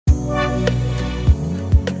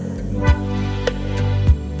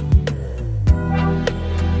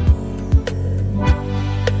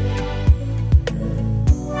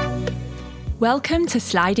Welcome to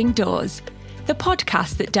Sliding Doors, the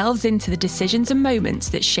podcast that delves into the decisions and moments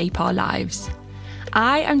that shape our lives.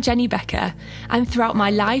 I am Jenny Becker, and throughout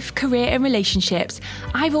my life, career and relationships,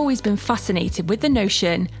 I've always been fascinated with the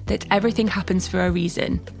notion that everything happens for a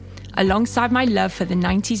reason, alongside my love for the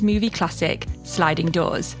 90s movie classic, Sliding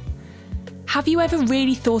Doors. Have you ever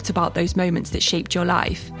really thought about those moments that shaped your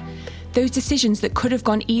life? Those decisions that could have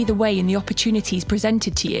gone either way in the opportunities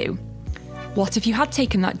presented to you? What if you had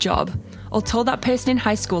taken that job, or told that person in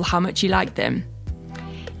high school how much you liked them?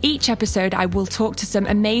 Each episode, I will talk to some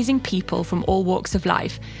amazing people from all walks of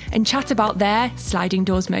life and chat about their sliding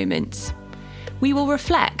doors moments. We will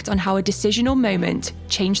reflect on how a decision or moment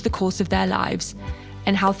changed the course of their lives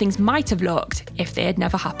and how things might have looked if they had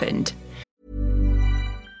never happened.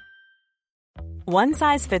 One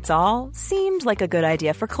size fits all seemed like a good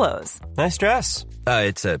idea for clothes. Nice dress.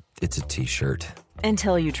 It's a t-shirt.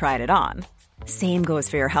 Until you tried it on. Same goes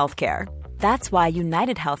for your healthcare. That's why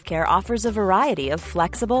United Healthcare offers a variety of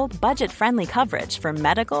flexible, budget-friendly coverage for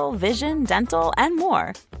medical, vision, dental, and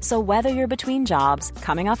more. So whether you're between jobs,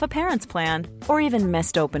 coming off a parent's plan, or even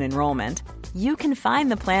missed open enrollment, you can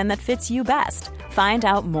find the plan that fits you best. Find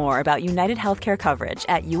out more about United Healthcare coverage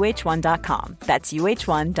at uh1.com. That's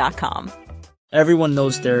uh1.com. Everyone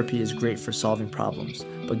knows therapy is great for solving problems,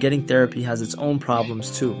 but getting therapy has its own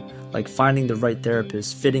problems too, like finding the right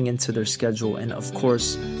therapist, fitting into their schedule, and of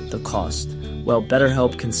course, the cost. Well,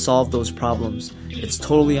 BetterHelp can solve those problems. It's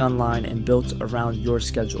totally online and built around your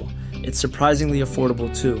schedule. It's surprisingly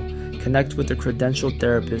affordable too. Connect with a credentialed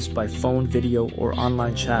therapist by phone, video, or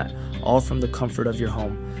online chat, all from the comfort of your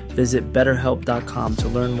home. Visit BetterHelp.com to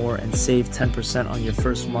learn more and save 10% on your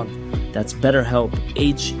first month. That's BetterHelp,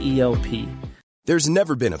 H-E-L-P. There's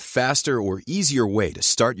never been a faster or easier way to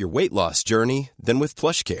start your weight loss journey than with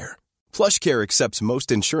PlushCare. PlushCare accepts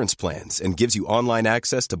most insurance plans and gives you online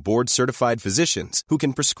access to board-certified physicians who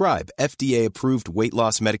can prescribe FDA-approved weight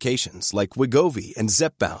loss medications like Wegovy and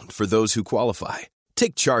Zepbound for those who qualify.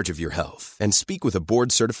 Take charge of your health and speak with a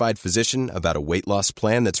board-certified physician about a weight loss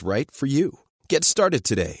plan that's right for you. Get started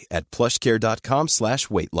today at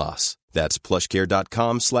plushcare.com/weight loss. That's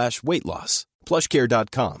plushcare.com/weight loss.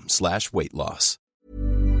 plushcare.com/weight loss.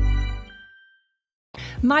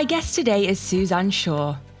 My guest today is Suzanne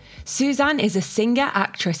Shaw. Suzanne is a singer,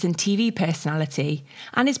 actress and TV personality,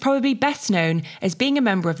 and is probably best known as being a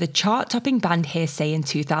member of the chart-topping band Hearsay in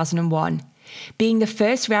 2001, being the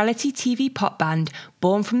first reality TV pop band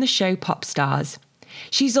born from the show Pop Stars.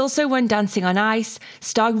 She's also won Dancing on Ice,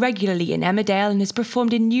 starred regularly in Emmerdale, and has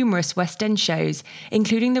performed in numerous West End shows,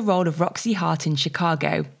 including the role of Roxy Hart in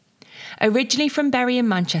Chicago. Originally from Bury in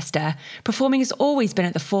Manchester, performing has always been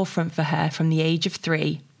at the forefront for her from the age of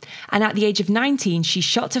 3. And at the age of 19, she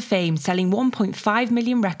shot to fame selling 1.5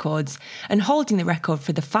 million records and holding the record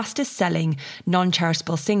for the fastest selling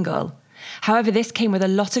non-charitable single. However, this came with a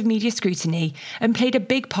lot of media scrutiny and played a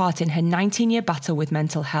big part in her 19-year battle with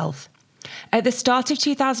mental health. At the start of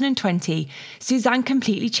 2020, Suzanne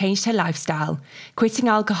completely changed her lifestyle, quitting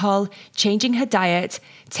alcohol, changing her diet,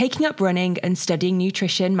 taking up running and studying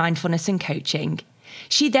nutrition, mindfulness and coaching.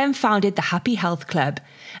 She then founded the Happy Health Club,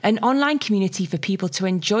 an online community for people to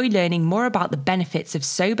enjoy learning more about the benefits of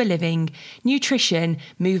sober living, nutrition,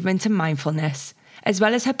 movement and mindfulness, as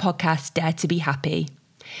well as her podcast, Dare to Be Happy.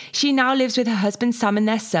 She now lives with her husband Sam and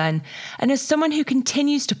their son, and as someone who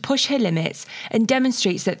continues to push her limits and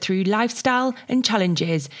demonstrates that through lifestyle and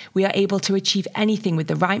challenges, we are able to achieve anything with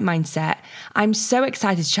the right mindset, I'm so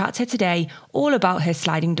excited to chat to her today all about her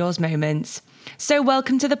sliding doors moments. So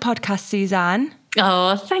welcome to the podcast, Suzanne.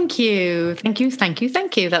 Oh, thank you. Thank you.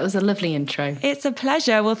 That was a lovely intro. It's a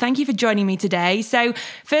pleasure. Well, thank you for joining me today. So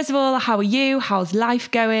first of all, how are you? How's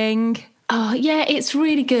life going? Oh, yeah, it's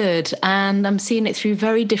really good. And I'm seeing it through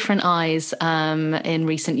very different eyes in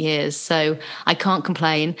recent years. So I can't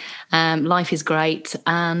complain. Life is great.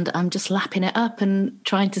 And I'm just lapping it up and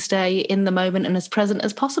trying to stay in the moment and as present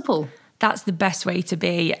as possible. That's the best way to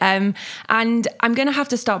be. And I'm going to have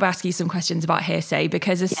to start by asking you some questions about Hearsay,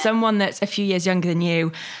 because as someone that's a few years younger than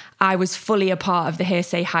you, I was fully a part of the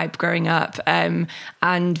Hearsay hype growing up, and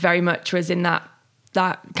very much was in that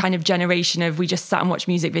kind of generation of we just sat and watched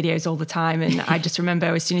music videos all the time. And I just remember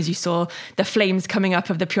as soon as you saw the flames coming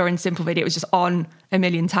up of the Pure and Simple video, it was just on a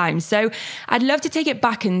million times. So I'd love to take it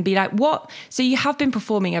back and be like, so you have been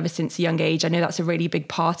performing ever since a young age. I know that's a really big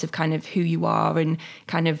part of kind of who you are and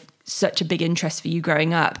kind of such a big interest for you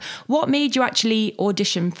growing up. What made you actually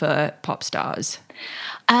audition for Pop Stars?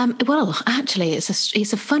 Well, actually,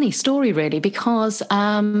 it's a funny story, really, because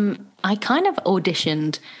I kind of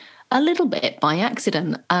auditioned a little bit by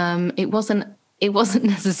accident. It wasn't it wasn't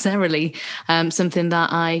necessarily something that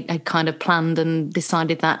I kind of planned and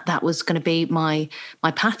decided that was going to be my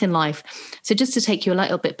path in life. So just to take you a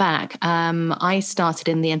little bit back, I started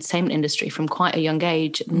in the entertainment industry from quite a young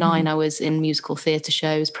age. At 9, I was in musical theatre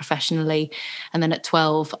shows professionally. And then at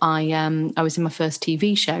 12, I was in my first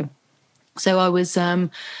TV show. So I was a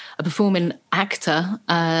performing actor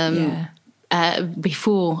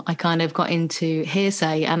before I kind of got into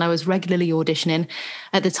Hearsay, and I was regularly auditioning.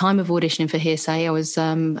 At the time of auditioning for Hearsay, I was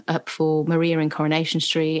up for Maria in Coronation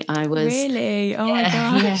Street. I was really, oh my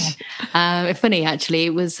gosh, funny actually.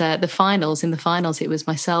 It was the finals. In the finals, it was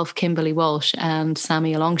myself, Kimberly Walsh, and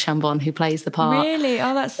Sammy Along-Chambon who plays the part. Really,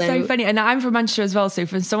 oh, that's so funny. And I'm from Manchester as well, so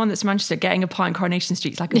for someone that's from Manchester, getting a part in Coronation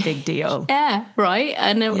Street is like a big deal. Yeah, right.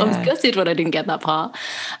 And I was gutted when I didn't get that part.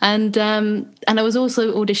 And I was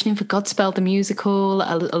also auditioning for Godspell the musical,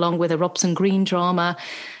 along with a Robson Green drama.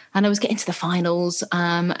 And I was getting to the finals.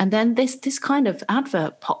 And then this kind of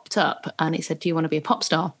advert popped up and it said, "Do you want to be a pop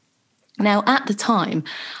star?" Now, at the time,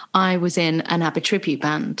 I was in an ABBA tribute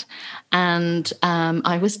band, and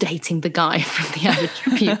I was dating the guy from the ABBA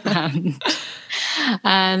tribute band.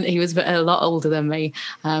 And he was a lot older than me,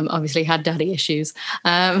 obviously had daddy issues.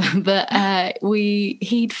 But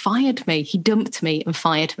he'd fired me. He dumped me and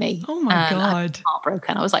fired me. Oh, my God. I was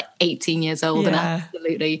heartbroken. I was like 18 years old and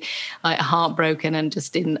absolutely like heartbroken and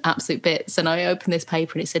just in absolute bits. And I opened this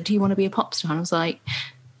paper and it said, "Do you want to be a pop star?" And I was like,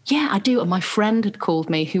 "Yeah, I do." And my friend had called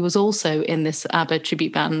me, who was also in this ABBA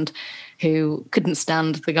tribute band, who couldn't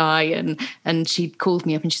stand the guy. And she called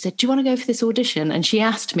me up and she said, "Do you want to go for this audition?" And she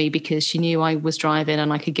asked me because she knew I was driving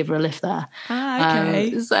and I could give her a lift there. Ah,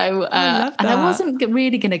 okay. I love that. And I wasn't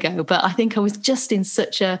really going to go, but I think I was just in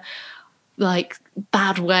such a like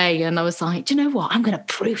bad way. And I was like, "Do you know what? I'm going to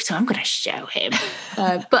prove to him. I'm going to show him."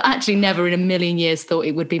 But actually never in a million years thought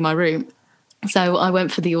it would be my route. So I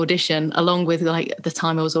went for the audition along with, like, at the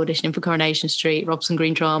time I was auditioning for Coronation Street, Robson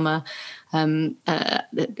Green drama,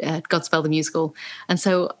 Godspell the musical. And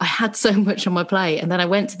so I had so much on my plate. And then I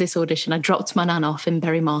went to this audition. I dropped my nan off in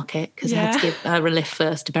Bury Market because I had to give her a lift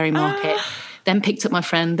first to Bury Market, then picked up my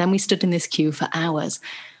friend. Then we stood in this queue for hours.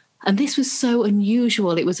 And this was so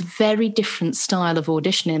unusual. It was a very different style of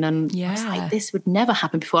auditioning. And I was like, this would never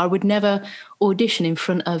happen before. I would never audition in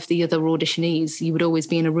front of the other auditionees. You would always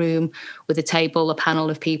be in a room with a table, a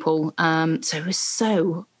panel of people. So it was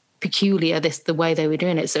so peculiar, the way they were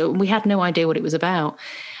doing it. So we had no idea what it was about.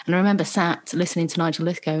 And I remember sat listening to Nigel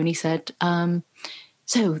Lithgow and he said,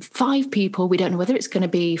 so 5 people, we don't know whether it's going to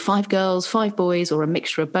be 5 girls, 5 boys, or a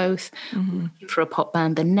mixture of both. For a pop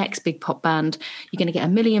band, the next big pop band, you're going to get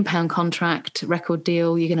 £1 million contract, record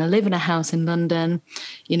deal. You're going to live in a house in London.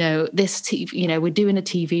 You know, we're doing a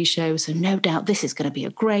TV show, so no doubt this is going to be a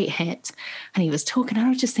great hit. And he was talking, and I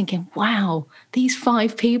was just thinking, wow, these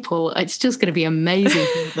 5 people, it's just going to be amazing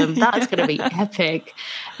for them. That's going to be epic.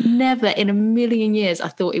 Never in a million years I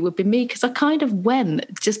thought it would be me, because I kind of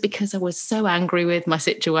went just because I was so angry with my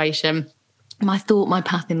situation. I thought my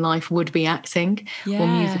path in life would be acting or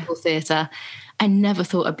musical theatre. I never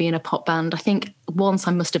thought I'd be in a pop band. I think once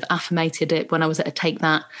I must have affirmated it when I was at a Take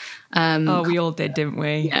That. We all did, didn't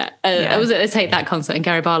we? I was at a Take That concert and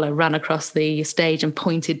Gary Barlow ran across the stage and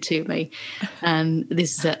pointed to me. And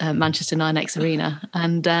this is at Manchester 9X Arena.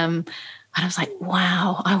 And I was like,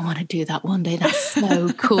 wow, I want to do that one day. That's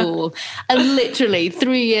so cool. And literally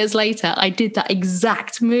 3 years later, I did that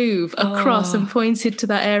exact move across and pointed to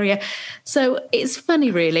that area. So it's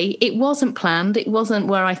funny, really. It wasn't planned. It wasn't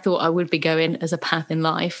where I thought I would be going as a path in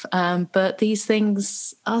life. But these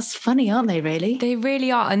things are funny, aren't they, really? They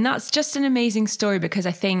really are. And that's just an amazing story, because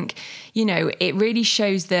I think, it really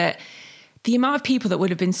shows that the amount of people that would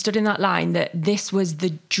have been stood in that line, that this was the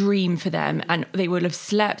dream for them, and they would have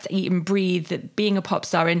slept, eaten, breathed being a pop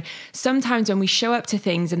star. And sometimes when we show up to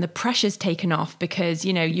things and the pressure's taken off because,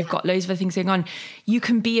 you've got loads of other things going on, you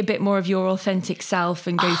can be a bit more of your authentic self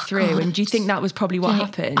and go through. God. And do you think that was probably what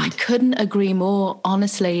happened? I couldn't agree more.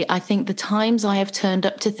 Honestly, I think the times I have turned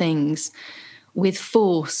up to things with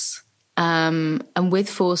force, and with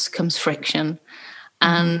force comes friction.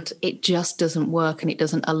 And it just doesn't work and it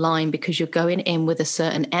doesn't align, because you're going in with a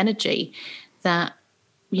certain energy that,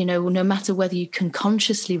 no matter whether you can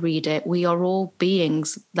consciously read it, we are all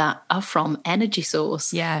beings that are from energy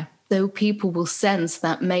source. Yeah. So people will sense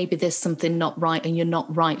that maybe there's something not right and you're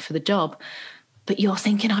not right for the job. But you're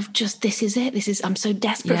thinking, this is it. I'm so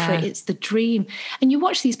desperate for it. It's the dream. And you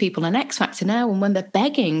watch these people on X Factor now, and when they're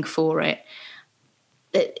begging for it,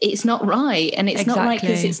 it's not right. And it's not right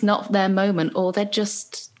because it's not their moment, or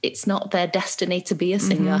it's not their destiny to be a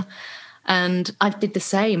singer. And I did the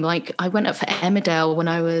same. Like, I went up for Emmerdale when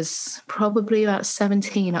I was probably about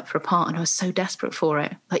 17, up for a part, and I was so desperate for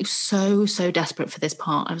it. Like, so desperate for this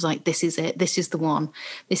part. I was like, this is it. This is the one.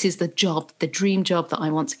 This is the job, the dream job that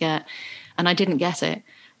I want to get. And I didn't get it.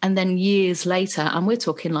 And then years later, and we're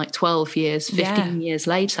talking like 12 years, 15 years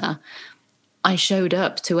later, I showed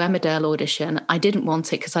up to Emmerdale audition. I didn't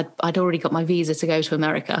want it because I'd already got my visa to go to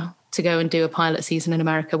America, to go and do a pilot season in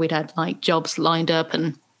America. We'd had like jobs lined up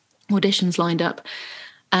and auditions lined up.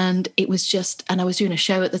 And it was just, and I was doing a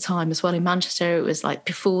show at the time as well in Manchester. It was like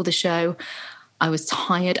before the show. I was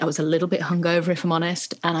tired. I was a little bit hungover, if I'm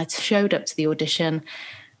honest. And I showed up to the audition.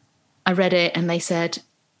 I read it and they said,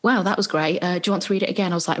 wow, that was great. Do you want to read it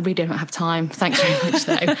again? I was like, I really don't have time. Thanks very much,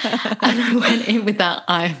 though. And I went in with that.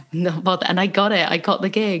 I'm not bothered. And I got it. I got the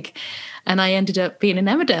gig. And I ended up being in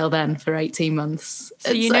Emmerdale then for 18 months.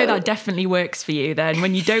 So you know that definitely works for you then.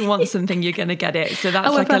 When you don't want something, you're going to get it. So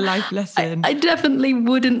that's like a life lesson. I definitely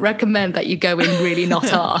wouldn't recommend that you go in really not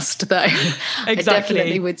asked, though. Exactly. I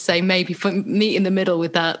definitely would say maybe meet in the middle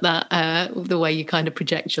with that the way you kind of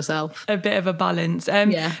project yourself. A bit of a balance.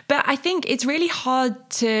 But I think it's really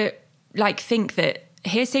hard to like think that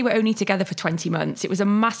Hearsay were only together for 20 months. It was a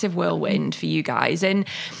massive whirlwind for you guys. And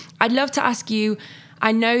I'd love to ask you,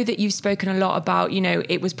 I know that you've spoken a lot about, you know,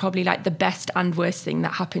 it was probably like the best and worst thing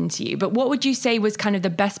that happened to you. But what would you say was kind of the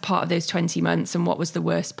best part of those 20 months and what was the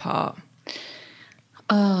worst part?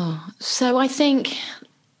 Oh, so I think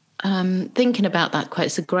thinking about that,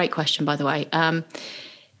 it's a great question, by the way. I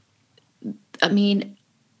mean,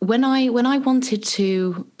 when I wanted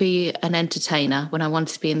to be an entertainer, when I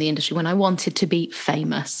wanted to be in the industry, when I wanted to be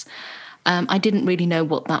famous, I didn't really know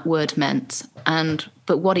what that word meant.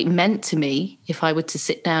 But what it meant to me, if I were to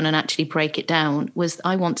sit down and actually break it down, was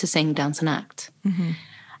I want to sing, dance and act. Mm-hmm.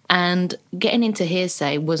 And getting into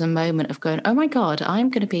Hearsay was a moment of going, oh my God, I'm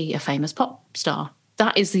going to be a famous pop star.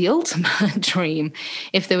 That is the ultimate dream.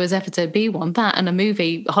 If there was ever to be one, that and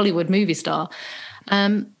a Hollywood movie star.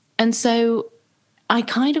 And so I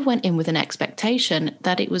kind of went in with an expectation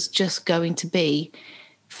that it was just going to be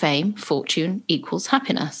fame, fortune equals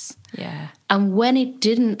happiness. Yeah. And when it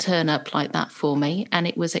didn't turn up like that for me, and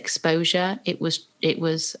it was exposure, it was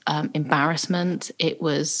embarrassment, it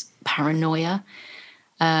was paranoia,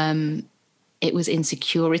 it was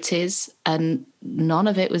insecurities, and none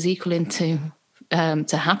of it was equaling to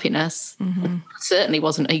happiness. Mm-hmm. Certainly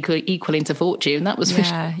wasn't equaling to fortune. That was for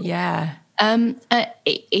sure. Yeah.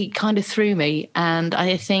 It kind of threw me, and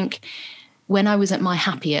I think when I was at my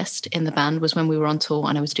happiest in the band was when we were on tour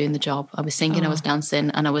and I was doing the job. I was singing, I was dancing,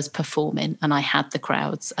 and I was performing, and I had the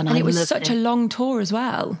crowds. And it was such a long tour as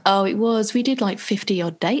well. Oh, it was. We did like 50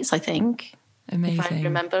 odd dates, I think. Amazing. If I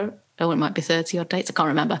remember. Oh, it might be 30 odd dates. I can't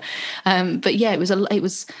remember. But yeah, it was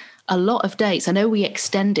a lot of dates. I know we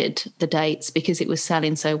extended the dates because it was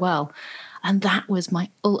selling so well. And that was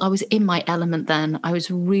I was in my element then. I was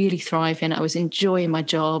really thriving. I was enjoying my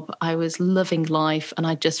job. I was loving life. And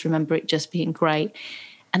I just remember it just being great.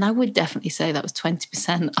 And I would definitely say that was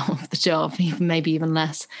 20% of the job, maybe even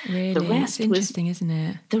less. Really? The rest it's interesting, isn't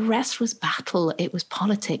it? The rest was battle. It was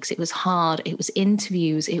politics. It was hard. It was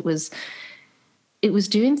interviews. It was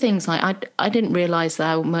doing things like I didn't realise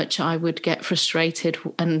how much I would get frustrated,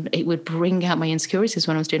 and it would bring out my insecurities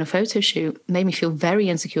when I was doing a photo shoot. It made me feel very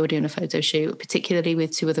insecure doing a photo shoot, particularly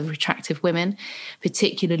with two other attractive women,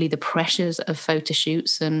 particularly the pressures of photo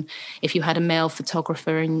shoots. And if you had a male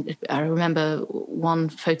photographer, and I remember one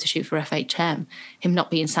photo shoot for FHM, him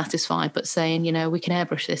not being satisfied, but saying, you know, we can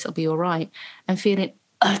airbrush this, it'll be all right. And feeling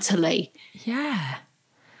utterly... Yeah.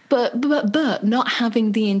 But not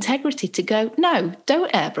having the integrity to go, no,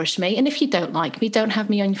 don't airbrush me. And if you don't like me, don't have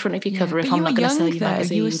me on front of your cover if I'm not going to sell you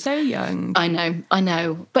magazines. You were so young. I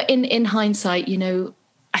know. But in hindsight, you know,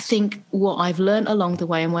 I think what I've learned along the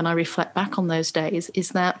way, and when I reflect back on those days, is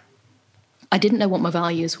that I didn't know what my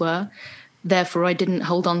values were. Therefore, I didn't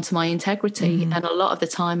hold on to my integrity. Mm-hmm. And a lot of the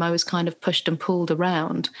time I was kind of pushed and pulled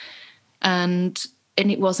around, and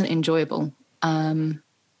it wasn't enjoyable.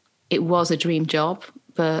 It was a dream job,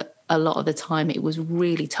 but a lot of the time it was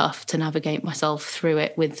really tough to navigate myself through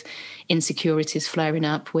it, with insecurities flaring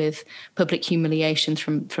up, with public humiliation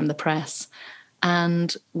from the press,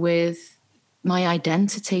 and with my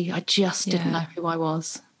identity. I just didn't know who I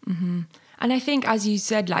was. Mm-hmm. And I think, as you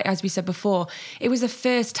said, like as we said before, it was the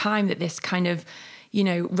first time that this kind of, you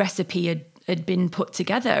know, recipe had been put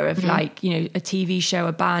together of like, you know, a TV show,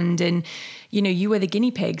 a band, and, you know, you were the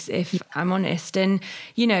guinea pigs, if I'm honest. And,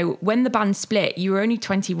 you know, when the band split, you were only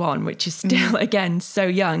 21, which is still, again, so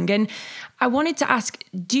young. And I wanted to ask,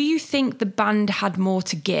 do you think the band had more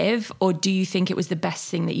to give, or do you think it was the best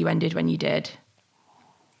thing that you ended when you did?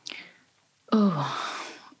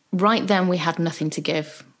 Right then we had nothing to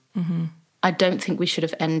give. Mm-hmm. I don't think we should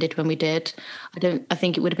have ended when we did. I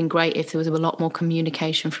think it would have been great if there was a lot more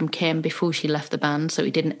communication from Kim before she left the band, so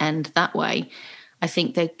it didn't end that way. I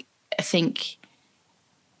think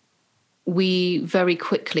we very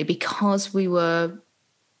quickly, because we were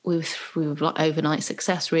like overnight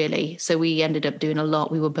success, really. So we ended up doing a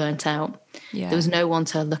lot. We were burnt out. Yeah. There was no one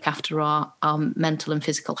to look after our mental and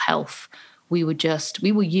physical health. We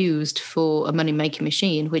were used for a money-making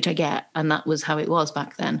machine, which I get, and that was how it was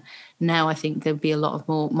back then. Now I think there'd be a lot of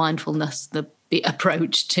more mindfulness, the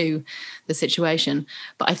approach to the situation.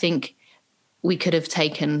 But I think we could have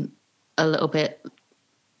taken a little bit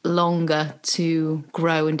longer to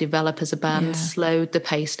grow and develop as a band, slowed the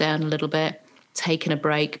pace down a little bit, taken a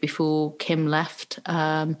break before Kim left.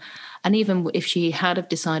 And even if she had have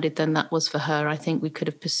decided then that was for her, I think we could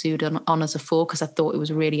have pursued on as a four, because I thought it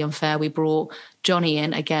was really unfair. We brought Johnny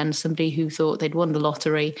in, again, somebody who thought they'd won the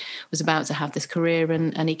lottery, was about to have this career,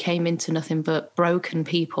 and he came into nothing but broken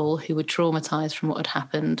people who were traumatised from what had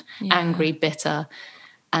happened, angry, bitter,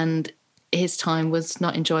 and his time was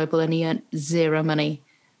not enjoyable, and he earned zero money.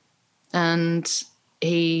 And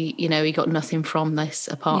he got nothing from this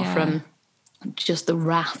apart from just the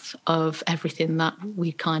wrath of everything that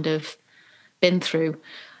we kind of been through.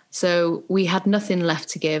 So we had nothing left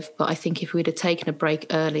to give. But I think if we'd have taken a break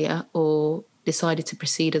earlier or decided to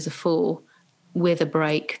proceed as a four with a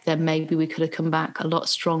break, then maybe we could have come back a lot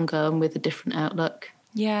stronger and with a different outlook.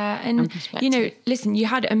 Yeah. And, listen, you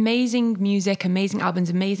had amazing music, amazing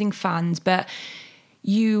albums, amazing fans, but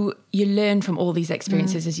you learn from all these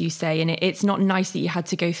experiences, as you say, and it's not nice that you had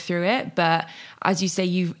to go through it, but as you say,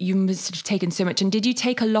 you must have taken so much. And did you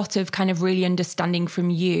take a lot of kind of really understanding from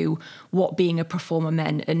you what being a performer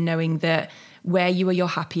meant, and knowing that where you were your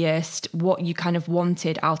happiest, what you kind of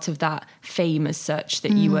wanted out of that fame as such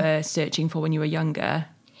that you were searching for when you were younger?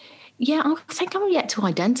 Yeah, I think I'm yet to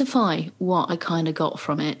identify what I kind of got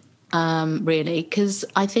from it. Really, because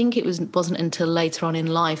I think it wasn't until later on in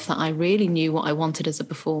life that I really knew what I wanted as a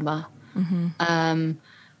performer, and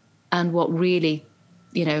what really,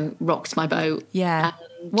 rocked my boat. Yeah.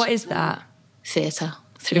 And what is that? Theatre,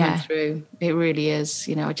 through and through. It really is.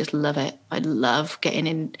 I just love it. I love getting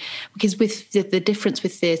in, because with the difference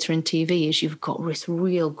with theatre and TV is you've got this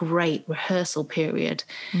real great rehearsal period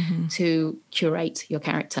to curate your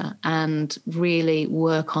character and really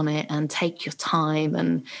work on it and take your time,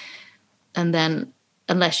 and then,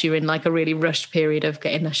 unless you're in like a really rushed period of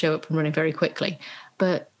getting a show up and running very quickly.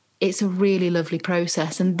 But it's a really lovely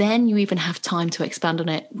process. And then you even have time to expand on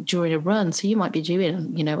it during a run. So you might be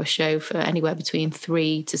doing, a show for anywhere between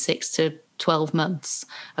 3 to 6 to 12 months,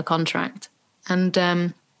 a contract. And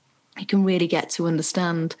you can really get to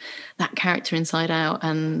understand that character inside out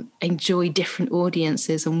and enjoy different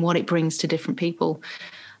audiences and what it brings to different people.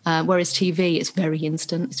 Whereas TV, it's very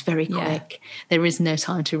instant, it's very quick. There is no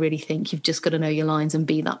time to really think. You've just got to know your lines and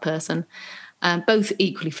be that person. Both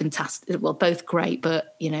equally fantastic, well, both great,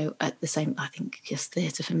 but, at the same, I think just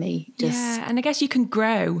theatre for me. And I guess you can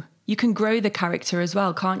grow. You can grow the character as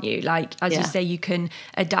well, can't you? Like, as you say, you can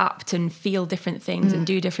adapt and feel different things and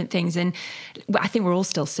do different things. And I think we're all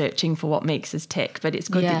still searching for what makes us tick, but it's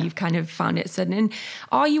good that you've kind of found it sudden. And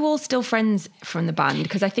are you all still friends from the band?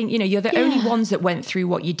 Because I think, you're the only ones that went through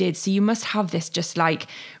what you did. So you must have this just like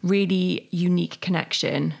really unique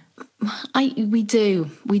connection. We do,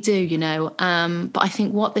 but I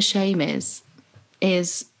think what the shame is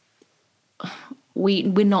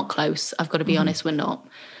we're not close. I've got to be honest, we're not.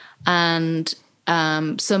 And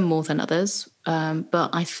some more than others. But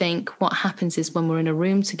I think what happens is when we're in a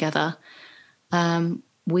room together,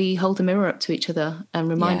 we hold the mirror up to each other and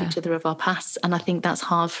remind each other of our pasts. And I think that's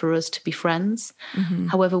hard for us to be friends.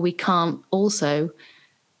 However, we can't also,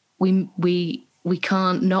 we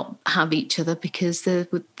can't not have each other, because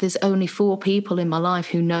there's only 4 people in my life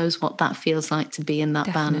who knows what that feels like to be in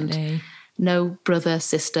that band. No brother,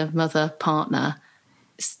 sister, mother, partner,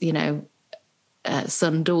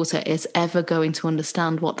 son, daughter is ever going to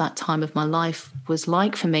understand what that time of my life was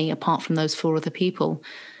like for me, apart from those 4 other people.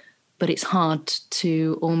 But it's hard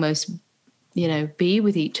to almost, be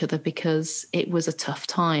with each other because it was a tough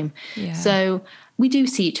time. So we do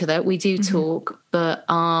see each other, we do talk, but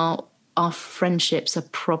our friendships are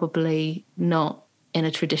probably not in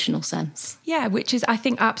a traditional sense. Yeah, which is, I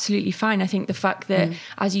think, absolutely fine. I think the fact that,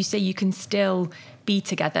 as you say, you can still be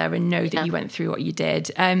together and know that you went through what you did.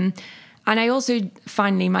 And I also,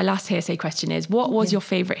 finally, my last hearsay question is, what was your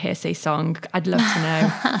favourite hearsay song? I'd love to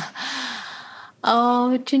know.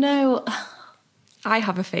 Oh, do you know? I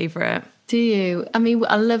have a favourite. Do you? I mean,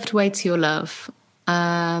 I loved Way to Your Love.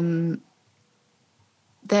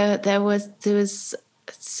 there was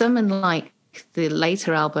some in like the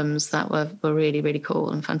later albums that were really, really cool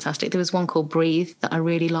and fantastic. There was one called Breathe that I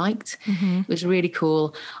really liked. It was really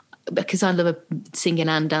cool because I love singing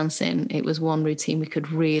and dancing. It was one routine we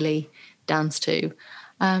could really dance to.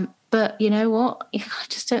 But you know what? I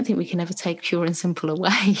just don't think we can ever take Pure and Simple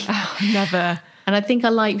away. Oh, never. And I think I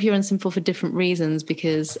like Pure and Simple for different reasons,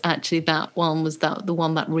 because actually that one was the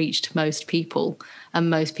one that reached most people, and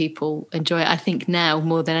most people enjoy it. I think now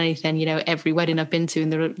more than anything, you know, every wedding I've been to in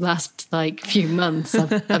the last like few months,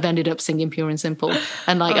 I've ended up singing Pure and Simple.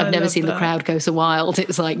 And like, I've never seen the crowd go so wild.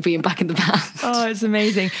 It's like being back in the band. Oh, it's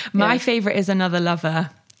amazing. My favorite is Another Lover.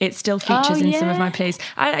 It still features in some of my plays.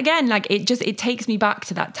 Again, like it takes me back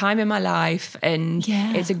to that time in my life, and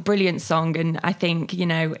it's a brilliant song. And I think, you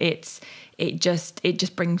know, it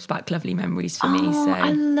just brings back lovely memories for me. So I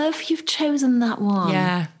love you've chosen that one.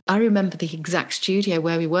 Yeah. I remember the exact studio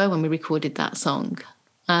where we were when we recorded that song.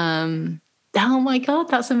 Oh my God,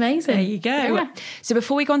 that's amazing. There you go. Yeah. So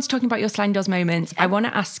before we go on to talking about your sliding doors moments, I want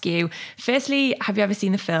to ask you, firstly, have you ever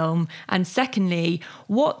seen the film? And secondly,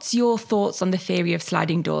 what's your thoughts on the theory of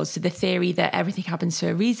sliding doors? So the theory that everything happens for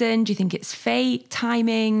a reason. Do you think it's fate,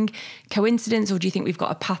 timing, coincidence, or do you think we've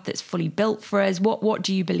got a path that's fully built for us? What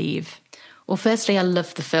do you believe? Well, firstly, I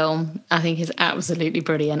love the film. I think it's absolutely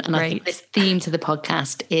brilliant. And I think this theme to the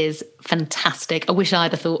podcast is fantastic. I wish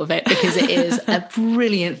I'd have thought of it, because it is a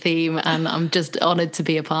brilliant theme, and I'm just honoured to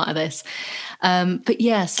be a part of this. But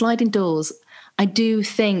yeah, sliding doors. I do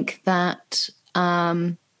think that...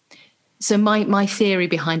 so my theory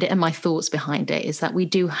behind it and my thoughts behind it is that we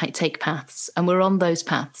do take paths, and we're on those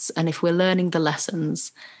paths. And if we're learning the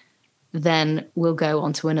lessons, then we'll go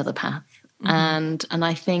on to another path. And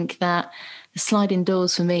I think that the sliding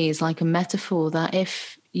doors for me is like a metaphor that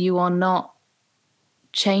if you are not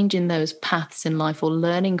changing those paths in life or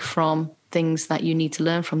learning from things that you need to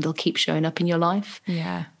learn from, they'll keep showing up in your life.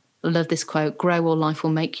 Yeah. I love this quote, grow or life will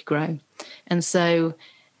make you grow. And so,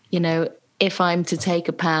 you know, if I'm to take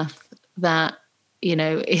a path that, you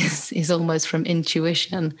know, is almost from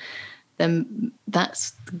intuition, then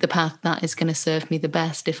that's the path that is going to serve me the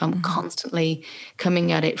best. If I'm constantly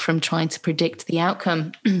coming at it from trying to predict the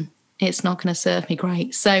outcome, it's not going to serve me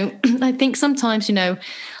great. So I think sometimes, you know,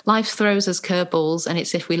 life throws us curveballs, and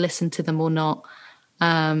it's if we listen to them or not.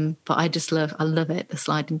 But I love it, the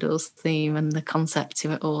sliding doors theme and the concept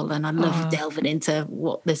to it all. And I love delving into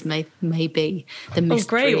what this may be. The mystery. Oh,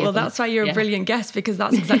 great. Well, that's why you're a brilliant guest, because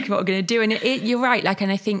that's exactly what we're going to do. And you're right. Like,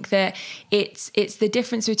 and I think that it's the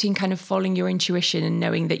difference between kind of following your intuition and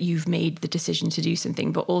knowing that you've made the decision to do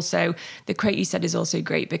something. But also the quote you said is also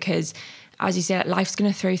great, because as you say, life's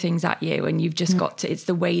going to throw things at you, and you've just got to, it's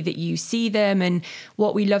the way that you see them. And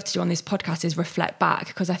what we love to do on this podcast is reflect back,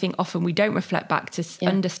 because I think often we don't reflect back to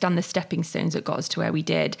understand the stepping stones that got us to where we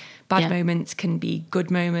did. Bad moments can be good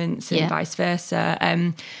moments, and vice versa.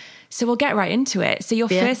 So we'll get right into it. So your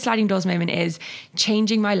first sliding doors moment is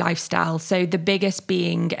changing my lifestyle. So the biggest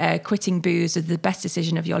being quitting booze was the best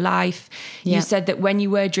decision of your life. Yeah. You said that when you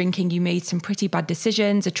were drinking, you made some pretty bad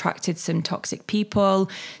decisions, attracted some toxic people.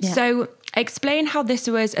 Yeah. So explain how this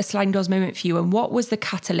was a sliding doors moment for you, and what was the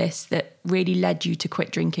catalyst that really led you to quit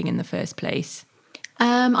drinking in the first place?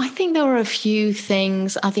 I think there were a few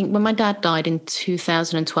things. I think when my dad died in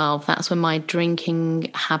 2012, that's when my drinking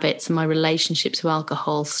habits and my relationships with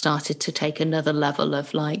alcohol started to take another level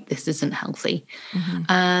of like, this isn't healthy.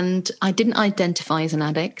 And I didn't identify as an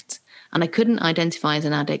addict, and I couldn't identify as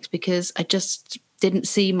an addict because I just didn't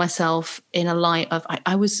see myself in a light of,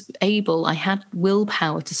 I had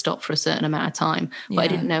willpower to stop for a certain amount of time, but I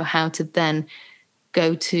didn't know how to then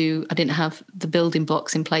I didn't have the building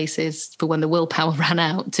blocks in places for when the willpower ran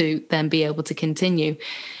out to then be able to continue.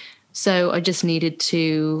 So I just needed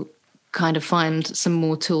to kind of find some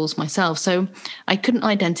more tools myself. So I couldn't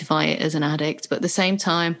identify it as an addict, but at the same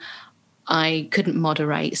time, I couldn't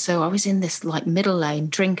moderate. So I was in this like middle lane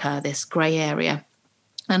drinker, this grey area.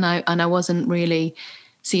 And I wasn't really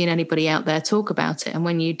seeing anybody out there talk about it. And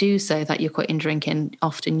when you do say that you're quitting drinking,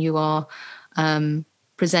 often you are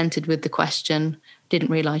presented with the question,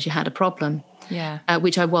 didn't realise you had a problem,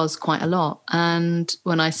 which I was quite a lot. And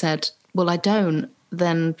when I said, well, I don't,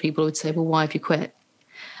 then people would say, well, why have you quit?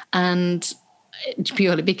 And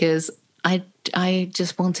purely because I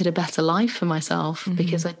just wanted a better life for myself,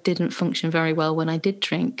 because I didn't function very well when I did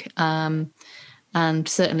drink. And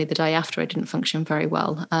certainly the day after, I didn't function very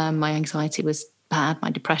well. My anxiety was bad,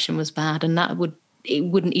 my depression was bad, and it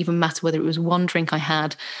wouldn't even matter whether it was one drink I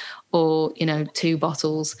had or, you know, 2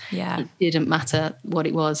 bottles. It didn't matter what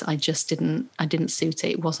it was. I didn't suit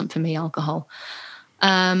it. It wasn't for me, alcohol.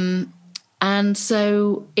 And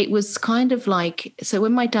so it was kind of like, so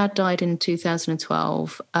when my dad died in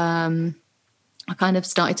 2012, I kind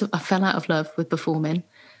of I fell out of love with performing.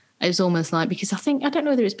 It was almost like, because I don't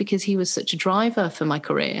know whether it's because he was such a driver for my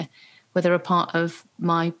career, whether a part of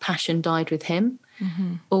my passion died with him,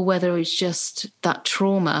 or whether it's just that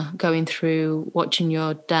trauma going through watching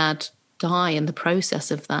your dad die, and the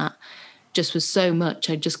process of that just was so much.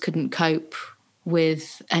 I just couldn't cope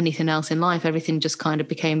with anything else in life. Everything just kind of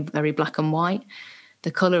became very black and white.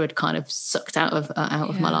 The colour had kind of sucked out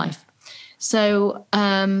of my life. So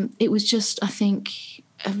it was just, I think,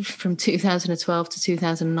 from 2012 to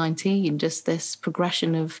 2019, just this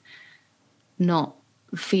progression of not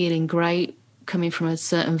feeling great, coming from a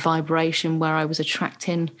certain vibration where I was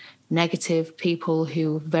attracting negative people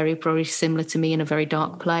who were very, very similar to me in a very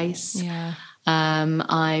dark place. Yeah.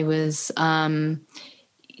 I was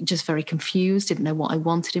just very confused, didn't know what I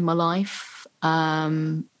wanted in my life.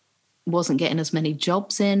 Wasn't getting as many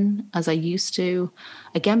jobs in as I used to.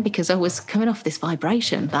 Again, because I was coming off this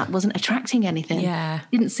vibration that wasn't attracting anything. Yeah.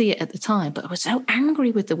 Didn't see it at the time, but I was so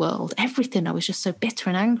angry with the world, everything. I was just so bitter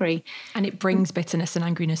and angry. And it brings bitterness and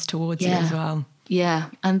angriness towards you as well. Yeah.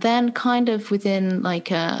 And then kind of within like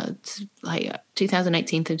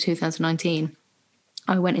 2018 to 2019,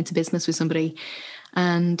 I went into business with somebody,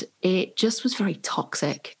 and it just was very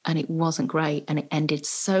toxic, and it wasn't great, and it ended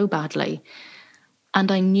so badly. And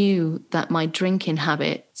I knew that my drinking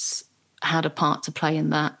habits had a part to play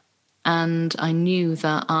in that. And I knew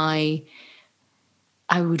that I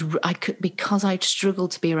could, because I'd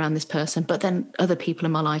struggled to be around this person, but then other people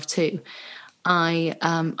in my life too. I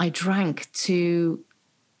drank to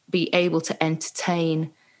be able to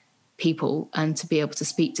entertain people and to be able to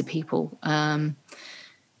speak to people. And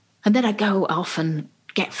then I'd go off and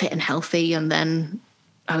get fit and healthy, and then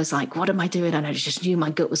I was like, what am I doing? And I just knew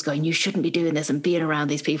my gut was going, you shouldn't be doing this and being around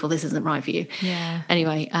these people. This isn't right for you. Yeah.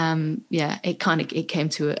 Anyway, it came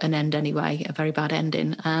to an end anyway, a very bad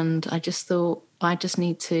ending. And I just thought, I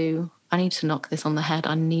need to knock this on the head.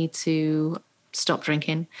 I need to stop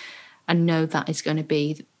drinking. And know that is going to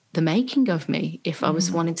be the making of me if I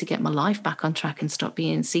was wanting to get my life back on track and stop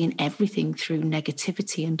seeing everything through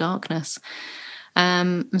negativity and darkness.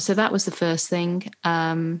 So that was the first thing.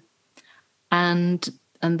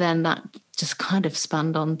 And then that just kind of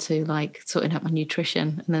spanned on to like sorting out my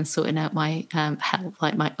nutrition, and then sorting out my health,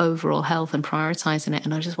 like my overall health, and prioritizing it.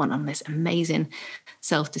 And I just went on this amazing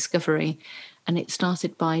self-discovery. And it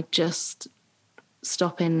started by just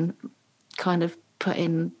stopping, kind of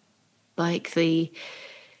putting like the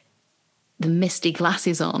misty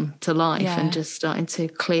glasses on to life, and just starting to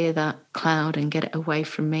clear that cloud and get it away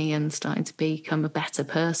from me, and starting to become a better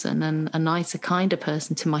person and a nicer, kinder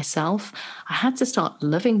person to myself. I had to start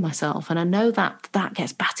loving myself. And I know that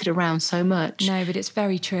gets battered around so much. No, but it's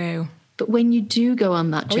very true. But when you do go on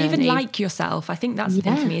that journey... Or even like yourself. I think that's the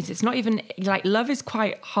thing for me, is it's not even... Like, love is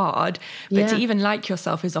quite hard, but to even like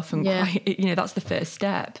yourself is often quite... that's the first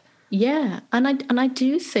step. Yeah, and I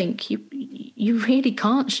do think you really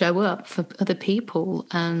can't show up for other people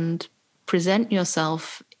and present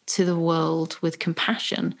yourself to the world with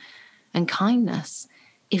compassion and kindness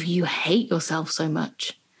if you hate yourself so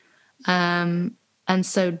much. And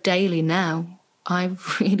so daily now, I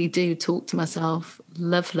really do talk to myself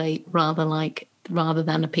lovely, rather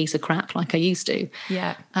than a piece of crap like I used to.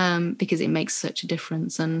 Yeah. Because it makes such a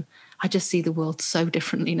difference, and I just see the world so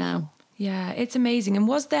differently now. Yeah, it's amazing. And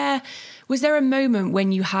was there a moment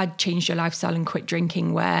when you had changed your lifestyle and quit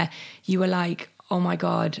drinking where you were like, oh my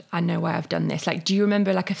God, I know why I've done this? Like, do you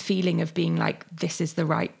remember like a feeling of being like, this is the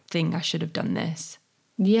right thing, I should have done this?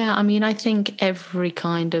 Yeah, I mean, I think every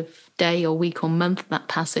kind of day or week or month that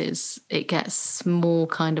passes, it gets more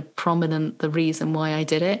kind of prominent, the reason why I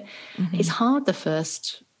did it. Mm-hmm. It's hard the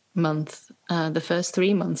first month. The first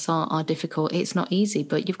 3 months are difficult. It's not easy,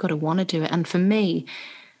 but you've got to want to do it. And for me...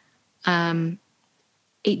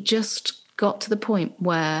 it just got to the point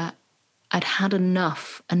where I'd had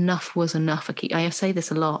enough. Enough was enough. I say this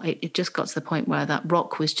a lot. It just got to the point where that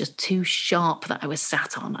rock was just too sharp that I was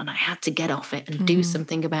sat on, and I had to get off it and do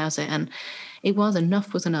something about it. And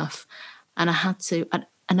enough was enough. And I had to,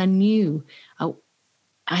 and I knew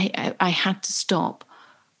I had to stop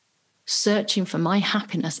searching for my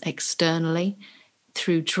happiness externally,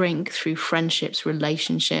 through drink, through friendships,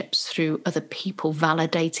 relationships, through other people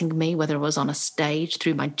validating me, whether I was on a stage,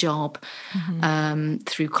 through my job,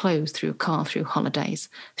 through clothes, through a car, through holidays,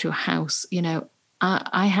 through a house.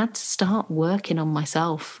 I had to start working on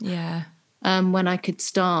myself. Yeah. When I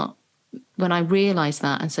realised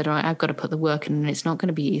that and said, all right, I've got to put the work in, and it's not going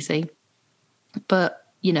to be easy. But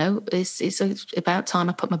it's about time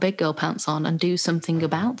I put my big girl pants on and do something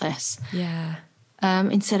about this. Yeah.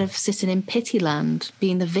 Instead of sitting in pity land,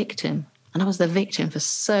 being the victim. And I was the victim for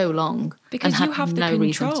so long. Because and you have the no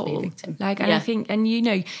reason to be a control. victim. And I think, and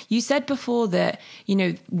you said before that,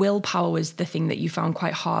 willpower was the thing that you found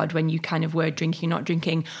quite hard when you kind of were drinking, not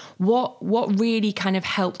drinking. What really kind of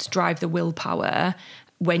helped drive the willpower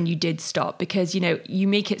when you did stop? Because, you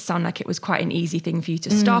make it sound like it was quite an easy thing for you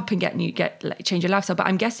to stop and change your lifestyle, but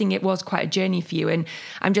I'm guessing it was quite a journey for you. And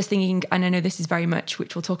I'm just thinking, and I know this is very much,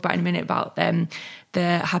 which we'll talk about in a minute, about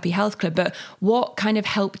the Happy Health Club, but what kind of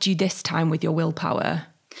helped you this time with your willpower?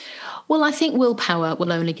 Well, I think willpower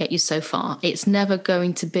will only get you so far. It's never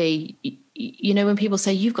going to be, when people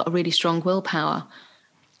say you've got a really strong willpower,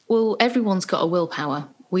 well, everyone's got a willpower.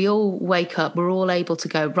 We all wake up, we're all able to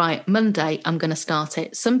go, right, Monday, I'm going to start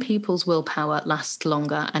it. Some people's willpower lasts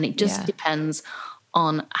longer, and it just depends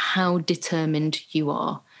on how determined you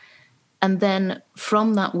are. And then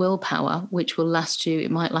from that willpower, which will last you,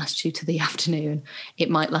 it might last you to the afternoon, it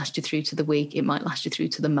might last you through to the week, it might last you through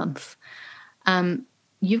to the month.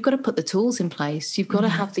 You've got to put the tools in place. You've got to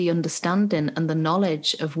have the understanding and the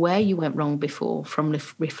knowledge of where you went wrong before, from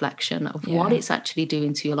reflection of what it's actually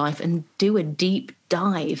doing to your life, and do a deep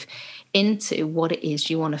dive into what it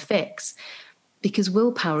is you want to fix. Because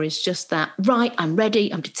willpower is just that, right, I'm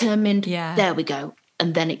ready, I'm determined, there we go.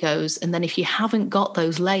 And then it goes. And then if you haven't got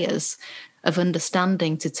those layers of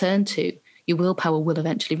understanding to turn to, your willpower will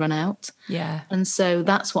eventually run out. Yeah. And so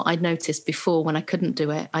that's what I'd noticed before when I couldn't do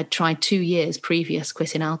it. I'd tried 2 years previous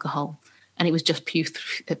quitting alcohol, and it was just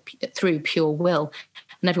through pure will.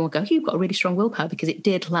 And everyone would go, you've got a really strong willpower, because it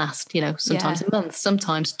did last, sometimes a month,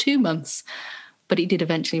 sometimes 2 months, but it did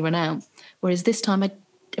eventually run out. Whereas this time,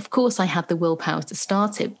 of course, I had the willpower to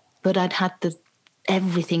start it, but I'd had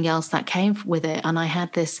everything else that came with it. And I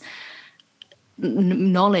had this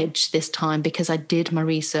knowledge this time because I did my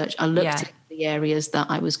research. I looked at the areas that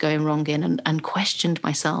I was going wrong in and questioned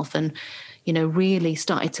myself, and really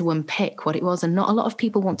started to unpick what it was. And not a lot of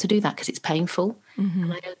people want to do that because it's painful.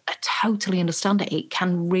 And I totally understand it. It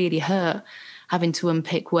can really hurt having to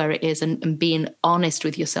unpick where it is and being honest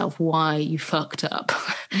with yourself why you fucked up.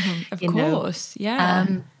 Of course.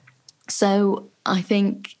 So I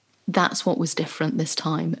think that's what was different this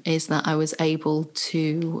time, is that I was able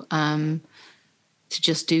to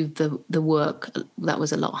just do the work that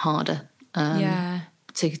was a lot harder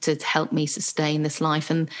to help me sustain this life.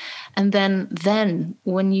 And then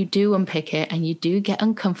when you do unpick it and you do get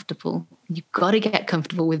uncomfortable, you've got to get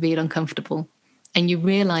comfortable with being uncomfortable. And you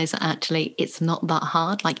realize that actually it's not that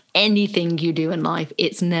hard. Like anything you do in life,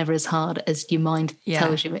 it's never as hard as your mind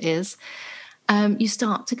tells you it is. You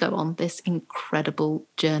start to go on this incredible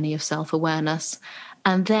journey of self-awareness.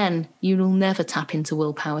 And then you will never tap into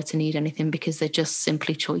willpower to need anything, because they're just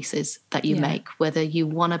simply choices that you make, whether you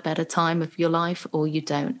want a better time of your life or you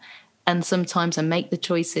don't. And sometimes I make the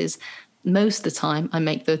choices, most of the time I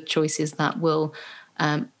make the choices that will,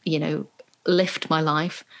 lift my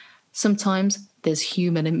life. Sometimes there's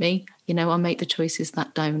human in me, I make the choices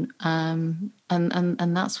that don't. And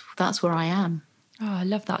that's where I am. Oh, I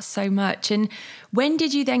love that so much. And when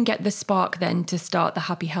did you then get the spark then to start the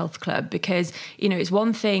Happy Health Club? Because, it's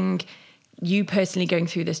one thing you personally going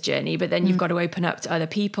through this journey, but then you've got to open up to other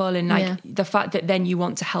people. And the fact that then you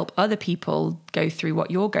want to help other people go through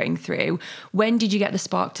what you're going through. When did you get the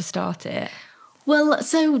spark to start it? Well,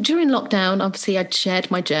 so during lockdown, obviously I'd shared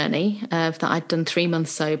my journey that I'd done 3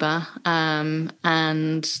 months sober, and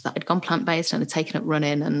that I'd gone plant-based and had taken up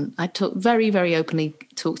running. And I very, very openly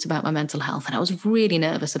talked about my mental health. And I was really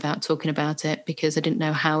nervous about talking about it because I didn't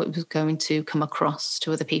know how it was going to come across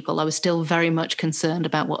to other people. I was still very much concerned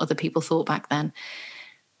about what other people thought back then.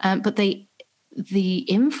 But the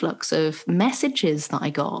influx of messages that I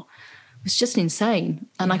got was just insane.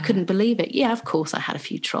 And I couldn't believe it. Yeah, of course I had a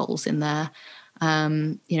few trolls in there.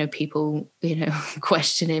 People,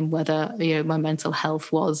 questioning whether, my mental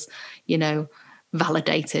health was,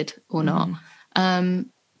 validated or not.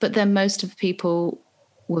 But then most of the people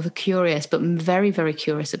were curious, but very, very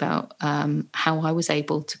curious about how I was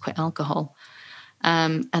able to quit alcohol.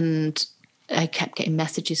 And I kept getting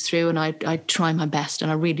messages through, and I try my best, and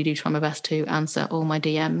I really do try my best to answer all my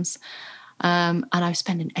DMs. And I was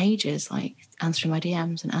spending ages answering my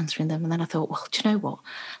DMs and answering them. And then I thought, well, do you know what?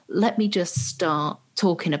 Let me just start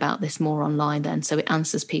talking about this more online then, so it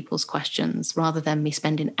answers people's questions rather than me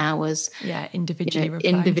spending hours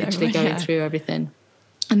individually going through everything.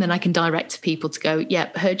 And then I can direct people to go,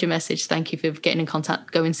 heard your message. Thank you for getting in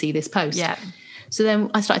contact. Go and see this post. Yeah. So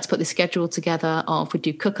then I started to put this schedule together of, we'd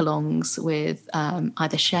do cook-alongs with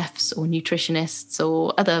either chefs or nutritionists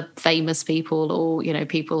or other famous people, or, you know,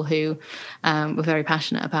 people who were very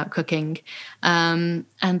passionate about cooking. And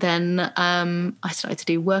then I started to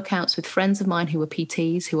do workouts with friends of mine who were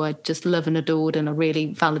PTs, who I just love and adored, and I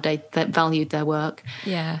really valued their work.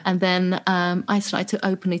 Yeah. And then I started to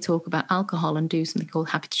openly talk about alcohol and do something called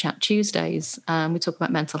Happy to Chat Tuesdays. We talk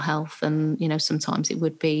about mental health, and, you know, sometimes it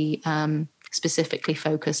would be specifically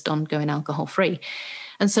focused on going alcohol free.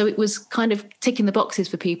 And so it was kind of ticking the boxes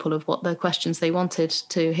for people of what the questions they wanted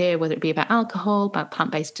to hear, whether it be about alcohol, about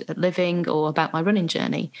plant-based living, or about my running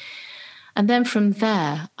journey. And then from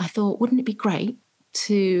there, I thought, wouldn't it be great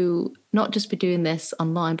to not just be doing this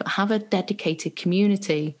online, but have a dedicated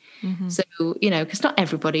community? Mm-hmm. So, you know, because not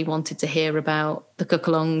everybody wanted to hear about the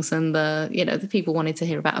cook-alongs, and the people wanted to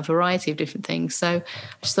hear about a variety of different things. So I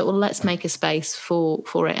just thought, well, let's make a space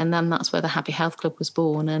for it. And then that's where the Happy Health Club was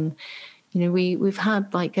born. And, you know, we've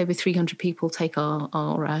had like over 300 people take our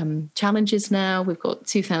challenges now. We've got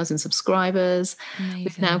 2,000 subscribers. Amazing.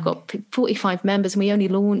 We've now got 45 members, and we only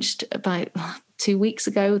launched about 2 weeks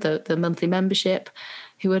ago the monthly membership,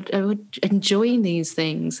 who are enjoying these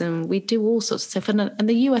things. And we do all sorts of stuff. And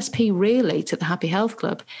the USP really to the Happy Health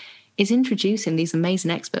Club is introducing these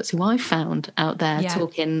amazing experts who I found out there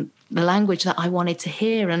talking the language that I wanted to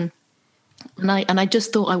hear. And I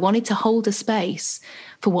just thought I wanted to hold a space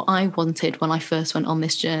for what I wanted when I first went on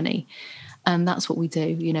this journey. And that's what we do.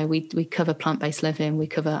 You know, we cover plant-based living, we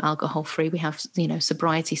cover alcohol-free, we have, you know,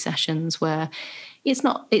 sobriety sessions where it's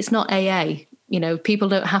not AA. You know, people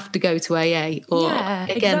don't have to go to AA or,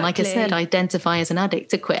 again, like I said, identify as an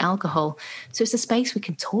addict to quit alcohol. So it's a space we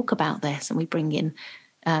can talk about this, and we bring in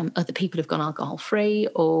other people who've gone alcohol-free,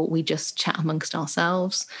 or we just chat amongst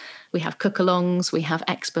ourselves. We have cook-alongs, we have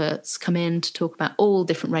experts come in to talk about all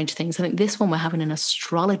different range of things. I think this one we're having an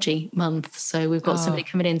astrology month. So we've got somebody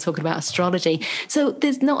coming in talking about astrology. So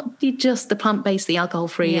there's not just the plant-based, the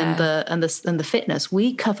alcohol-free and the fitness.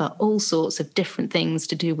 We cover all sorts of different things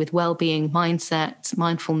to do with well-being, mindset,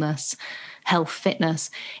 mindfulness, health, fitness.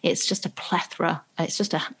 It's just a plethora. It's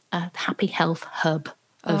just a happy health hub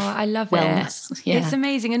of I love wellness. It. Yeah. It's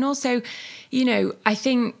amazing. And also, you know, I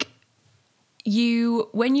think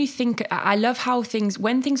when you think, I love how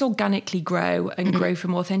when things organically grow and grow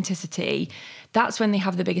from authenticity, that's when they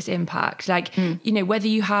have the biggest impact. Like, you know, whether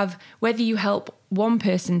you help one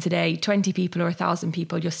person today, 20 people or 1,000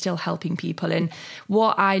 people, you're still helping people. And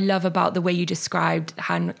what I love about the way you described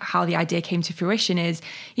how the idea came to fruition is,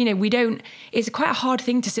 you know, it's quite a hard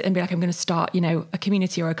thing to sit and be like, I'm going to start, you know, a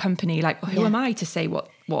community or a company. Like, who am I to say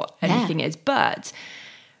what anything is? But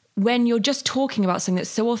when you're just talking about something that's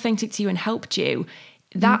so authentic to you and helped you,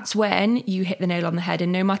 that's when you hit the nail on the head.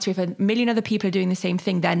 And no matter if a million other people are doing the same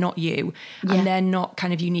thing, they're not you and they're not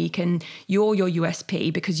kind of unique, and you're your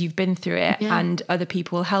USP because you've been through it and other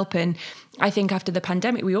people will help. And I think after the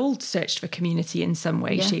pandemic, we all searched for community in some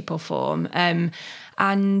way, shape or form.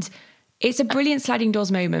 And it's a brilliant sliding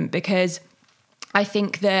doors moment, because I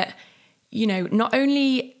think that, you know, not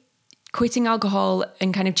only quitting alcohol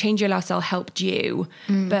and kind of change your lifestyle helped you,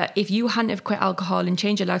 but if you hadn't have quit alcohol and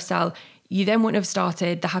changed your lifestyle, you then wouldn't have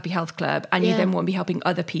started the Happy Health Club, and you then won't be helping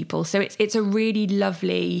other people. So it's a really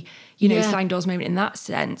lovely, you know, sliding doors moment in that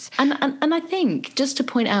sense. And I think, just to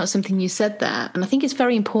point out something you said there, and I think it's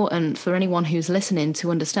very important for anyone who's listening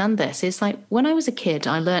to understand this, is like, when I was a kid,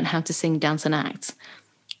 I learned how to sing, dance and act.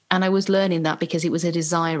 And I was learning that because it was a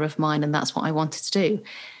desire of mine, and that's what I wanted to do.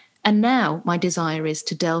 And now my desire is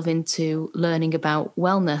to delve into learning about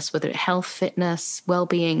wellness, whether it's health, fitness,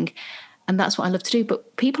 well-being. And that's what I love to do.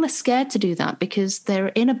 But people are scared to do that because they're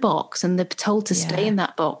in a box and they're told to stay in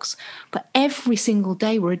that box. But every single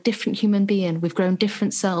day we're a different human being. We've grown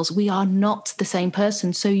different cells. We are not the same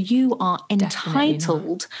person. So you are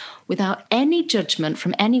entitled, without any judgment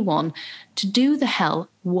from anyone, to do the hell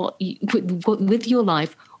with your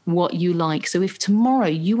life what you like. So if tomorrow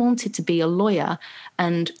you wanted to be a lawyer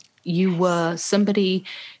and you were somebody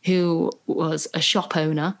who was a shop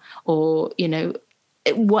owner, or, you know,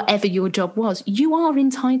 whatever your job was, you are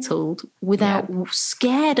entitled, without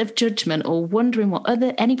scared of judgment or wondering what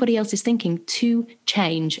anybody else is thinking, to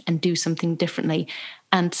change and do something differently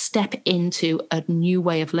and step into a new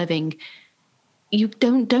way of living. You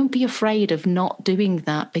don't be afraid of not doing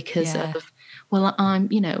that because of, well, I'm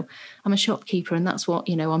a shopkeeper and that's what,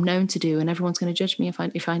 you know, I'm known to do, and everyone's going to judge me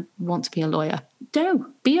if I want to be a lawyer.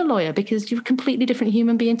 Don't be a lawyer, because you're a completely different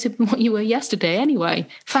human being to what you were yesterday anyway.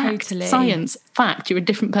 Fact, science, fact, you're a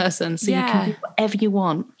different person. So you can do whatever you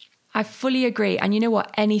want. I fully agree. And you know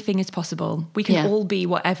what? Anything is possible. We can all be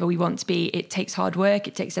whatever we want to be. It takes hard work.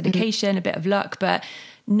 It takes dedication, a bit of luck, but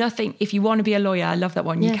nothing. If you want to be a lawyer, I love that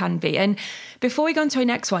one. You can be. And before we go on to our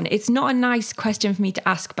next one, it's not a nice question for me to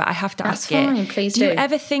ask, but I have to ask it. Please do you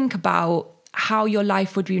ever think about how your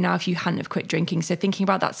life would be now if you hadn't have quit drinking? So thinking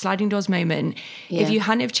about that sliding doors moment, if you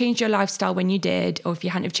hadn't have changed your lifestyle when you did, or if you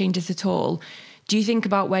hadn't have changed it at all, do you think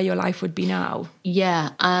about where your life would be now?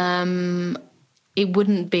 Yeah. It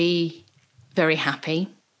wouldn't be very happy.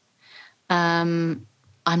 I'm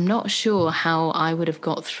not sure how I would have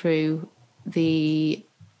got through the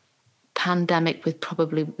pandemic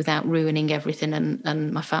without ruining everything,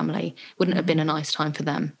 and my family wouldn't have been a nice time for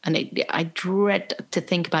them. And I dread to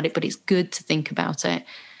think about it, but it's good to think about it.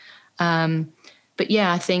 But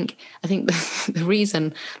yeah, I think the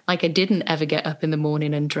reason, like, I didn't ever get up in the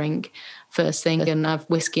morning and drink first thing and have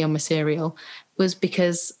whiskey on my cereal was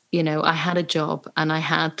because, you know, I had a job and I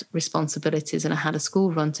had responsibilities and I had a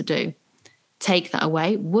school run to do. Take that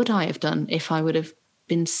away, would I have done if I would have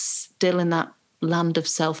been still in that land of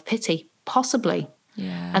self-pity? Possibly.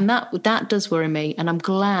 Yeah. And that does worry me. And I'm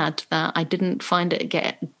glad that I didn't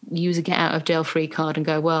use a get out of jail free card and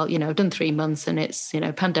go, well, you know, I've done 3 months and it's, you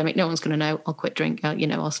know, pandemic, no one's going to know, I'll quit drink,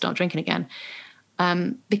 I'll start drinking again.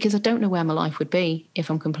 Because I don't know where my life would be, if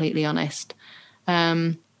I'm completely honest.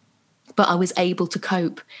 But I was able to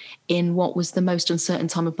cope in what was the most uncertain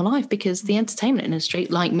time of my life, because the entertainment industry,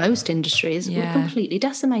 like most industries, were completely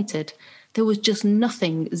decimated. There was just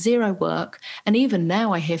nothing, zero work. And even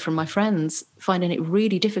now I hear from my friends finding it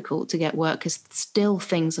really difficult to get work because still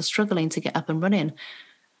things are struggling to get up and running.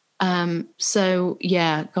 So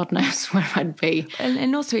yeah, God knows where I'd be.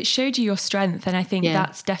 And also it showed you your strength. And I think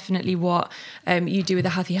that's definitely what you do with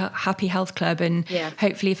the Happy Health Club. And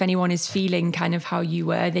hopefully if anyone is feeling kind of how you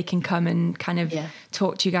were, they can come and kind of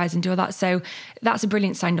talk to you guys and do all that. So that's a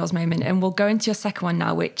brilliant sliding doors moment. And we'll go into your second one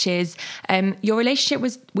now, which is your relationship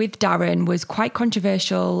with Darren was quite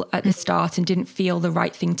controversial at the start and didn't feel the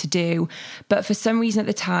right thing to do. But for some reason at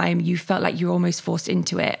the time, you felt like you were almost forced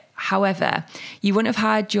into it. However, you wouldn't have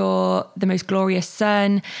had the most glorious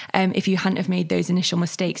son if you hadn't have made those initial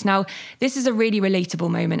mistakes. Now, this is a really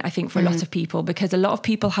relatable moment, I think, for a lot of people, because a lot of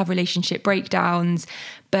people have relationship breakdowns,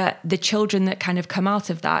 but the children that kind of come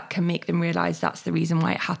out of that can make them realise that's the reason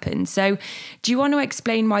why it happened. So do you want to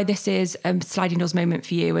explain why this is a sliding doors moment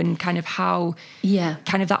for you and kind of how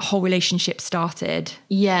kind of that whole relationship started?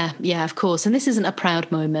 Yeah, of course. And this isn't a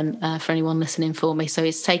proud moment for anyone listening for me. So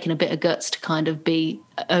it's taken a bit of guts to kind of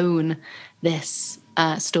own this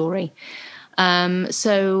story.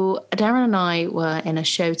 So Darren and I were in a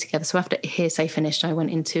show together. So after Hearsay finished, I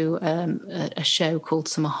went into a show called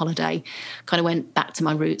Summer Holiday. Kind of went back to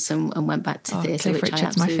my roots and went back to theatre, which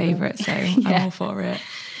Richard's my favourite, so I'm all for it.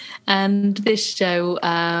 And this show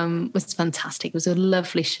was fantastic. It was a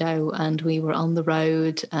lovely show, and we were on the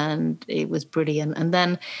road, and it was brilliant. And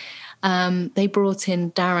then they brought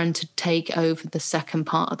in Darren to take over the second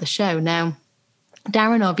part of the show. Now,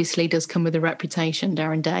 Darren obviously does come with a reputation.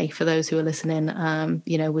 Darren Day, for those who are listening,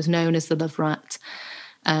 was known as the Love Rat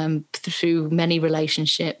through many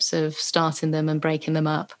relationships of starting them and breaking them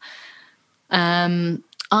up.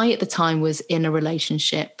 I, at the time, was in a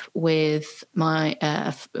relationship with my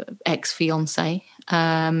ex-fiancé,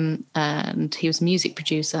 and he was a music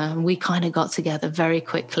producer, and we kind of got together very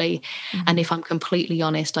quickly. Mm-hmm. And if I'm completely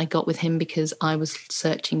honest, I got with him because I was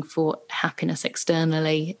searching for happiness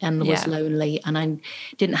externally and was lonely, and I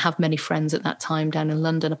didn't have many friends at that time down in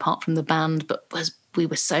London apart from the band, but we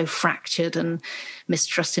were so fractured and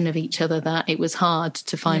mistrusting of each other that it was hard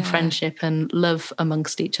to find friendship and love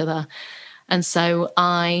amongst each other. And so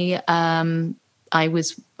I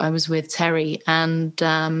was with Terry, and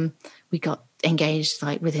we got engaged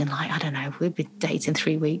within I don't know, we'd been dating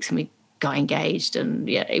 3 weeks and we got engaged, and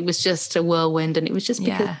it was just a whirlwind, and it was just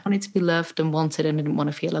because I wanted to be loved and wanted, and I didn't want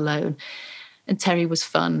to feel alone. And Terry was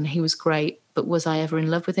fun, he was great, but was I ever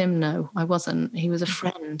in love with him? No, I wasn't. He was a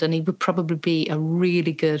friend, and he would probably be a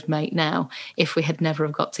really good mate now if we had never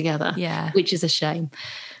have got together, which is a shame.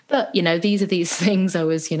 But these are these things. I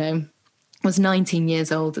was 19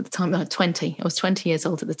 years old at the time, 20. I was 20 years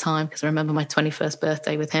old at the time, because I remember my 21st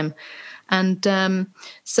birthday with him. And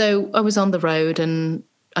so I was on the road, and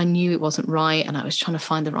I knew it wasn't right, and I was trying to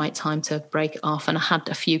find the right time to break it off. And I had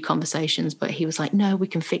a few conversations, but he was like, no, we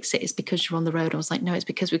can fix it. It's because you're on the road. I was like, no, it's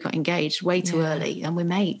because we got engaged way too early, and we're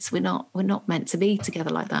mates. We're not meant to be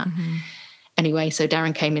together like that. Mm-hmm. Anyway, so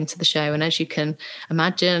Darren came into the show, and as you can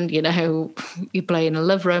imagine, you're playing a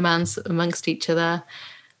love romance amongst each other.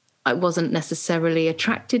 I wasn't necessarily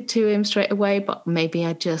attracted to him straight away, but maybe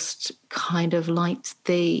I just kind of liked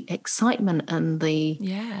the excitement and the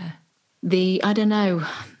I don't know,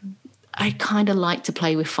 I kind of liked to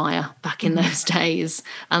play with fire back in those days.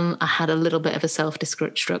 And I had a little bit of a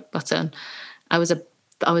self-destruct button. I was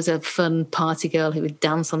a fun party girl who would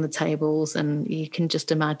dance on the tables, and you can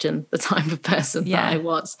just imagine the type of person that I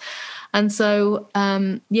was. And so,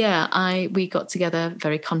 we got together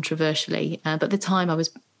very controversially. But at the time I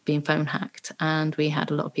was being phone hacked, and we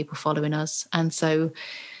had a lot of people following us. And so,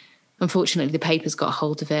 unfortunately, the papers got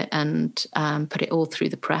hold of it and put it all through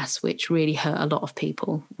the press, which really hurt a lot of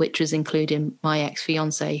people, which was including my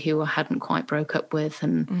ex-fiance, who I hadn't quite broke up with,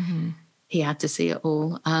 and he had to see it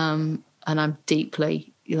all. And I'm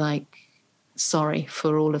deeply, sorry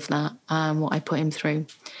for all of that, what I put him through.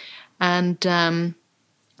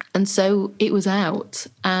 And so it was out,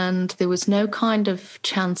 and there was no kind of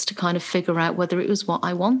chance to kind of figure out whether it was what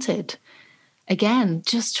I wanted. Again,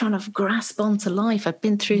 just trying to grasp onto life. I've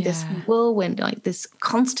been through this whirlwind, this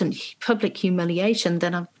constant public humiliation.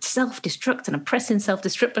 Then I'm self-destruct, and I'm pressing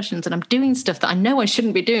self-destruct buttons, and I'm doing stuff that I know I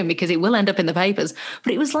shouldn't be doing because it will end up in the papers.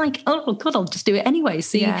 But it was like, oh God, I'll just do it anyway.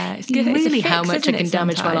 See, really how much I can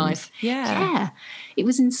damage my life. Yeah. It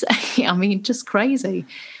was insane. I mean, just crazy.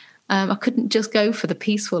 I couldn't just go for the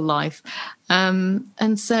peaceful life.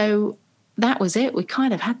 And so that was it. We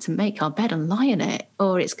kind of had to make our bed and lie in it,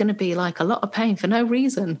 or it's going to be like a lot of pain for no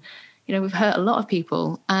reason. We've hurt a lot of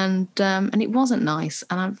people, and it wasn't nice.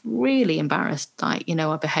 And I'm really embarrassed, I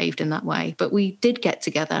behaved in that way. But we did get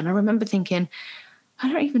together, and I remember thinking,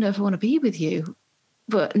 I don't even know if I want to be with you.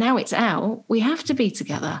 But now it's out. We have to be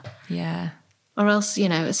together. Yeah. Or else,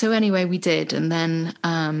 So anyway, we did. And then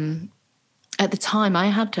at the time, I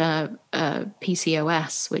had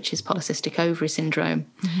PCOS, which is polycystic ovary syndrome.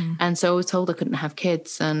 And so I was told I couldn't have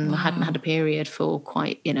kids, and I hadn't had a period for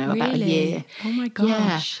quite, about a year. Oh my gosh.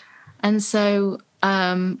 Yeah. And so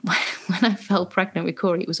when I fell pregnant with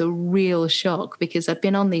Corey, it was a real shock, because I'd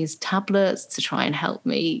been on these tablets to try and help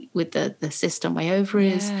me with the cyst on my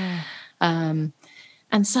ovaries. Yeah.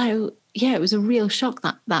 And so, it was a real shock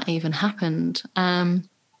that even happened.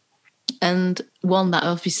 And one that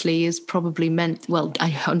obviously is probably meant, I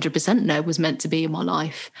 100% know was meant to be in my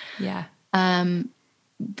life. Yeah.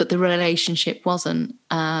 But the relationship wasn't.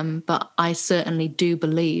 But I certainly do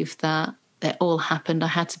believe that it all happened. I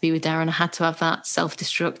had to be with Darren. I had to have that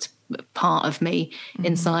self-destruct part of me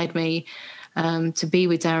inside me to be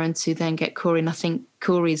with Darren, to then get Corey. And I think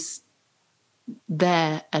Corey's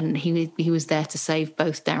there, and he was there to save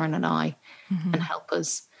both Darren and I and help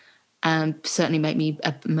us. Certainly make me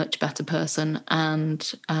a much better person.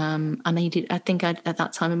 And I think at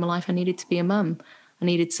that time in my life, I needed to be a mum. I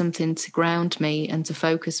needed something to ground me and to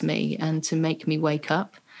focus me and to make me wake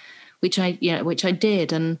up, which I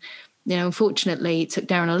did. And, unfortunately, it took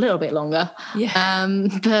Darren a little bit longer. Yeah.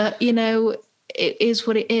 But, it is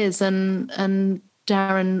what it is. And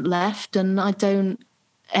Darren left, and I don't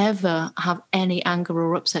ever have any anger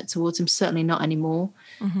or upset towards him, certainly not anymore.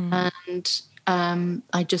 And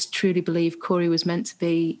I just truly believe Corey was meant to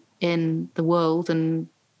be in the world and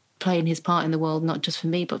playing his part in the world, not just for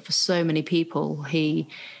me, but for so many people. He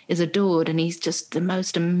is adored, and he's just the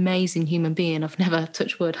most amazing human being. I've never,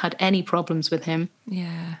 touch wood, had any problems with him.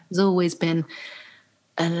 Yeah. He's always been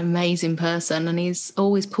an amazing person, and he's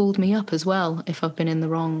always pulled me up as well if I've been in the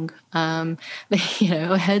wrong. I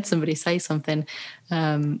heard somebody say something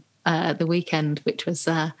at the weekend, which was...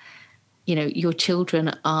 your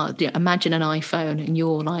children are, imagine an iPhone, and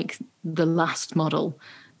you're like the last model,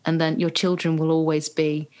 and then your children will always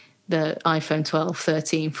be the iPhone 12,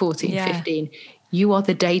 13, 14, 15. You are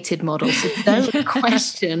the dated model. So don't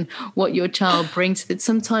question what your child brings to it.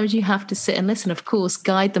 Sometimes you have to sit and listen, of course,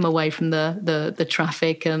 guide them away from the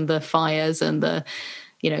traffic and the fires and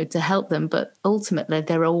to help them. But ultimately,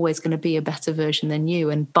 they're always going to be a better version than you,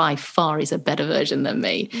 and by far is a better version than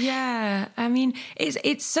me. Yeah. I mean, this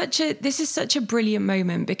is such a brilliant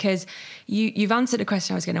moment, because you've answered a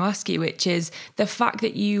question I was going to ask you, which is the fact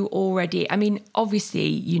that you already, I mean,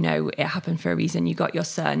 obviously, it happened for a reason, you got your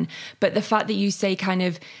son, but the fact that you say kind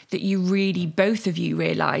of that you really, both of you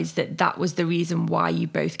realised that was the reason why you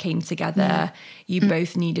both came together, you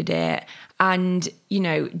both needed it. And,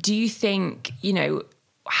 do you think,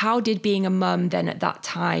 how did being a mum then at that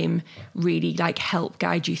time really help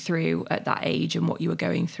guide you through at that age and what you were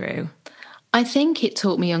going through? I think it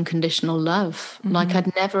taught me unconditional love.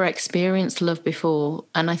 I'd never experienced love before.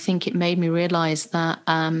 And I think it made me realise that,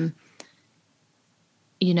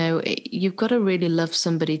 you've got to really love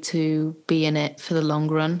somebody to be in it for the long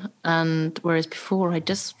run. And whereas before I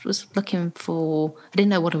just was I didn't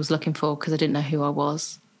know what I was looking for, because I didn't know who I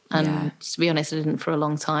was. And to be honest, I didn't for a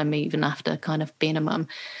long time, even after kind of being a mum.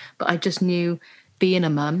 But I just knew being a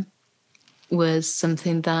mum was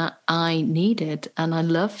something that I needed and I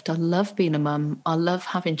loved. I love being a mum. I love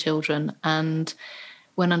having children. And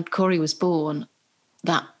when Corey was born,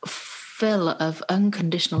 that fill of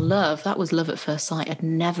unconditional love, that was love at first sight I'd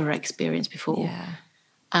never experienced before. Yeah.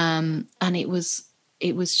 And it was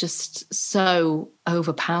just so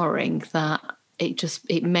overpowering that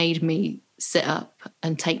it made me sit up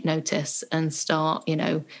and take notice and start,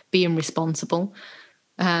 being responsible.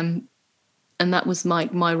 And that was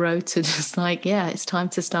my road to just it's time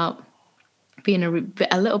to start being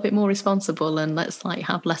a little bit more responsible, and let's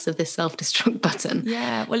have less of this self-destruct button.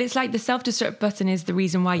 Yeah, well, it's like the self-destruct button is the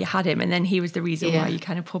reason why you had him, and then he was the reason why you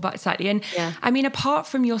kind of pull back slightly. And I mean, apart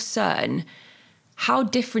from your son, how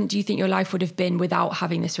different do you think your life would have been without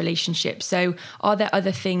having this relationship? So are there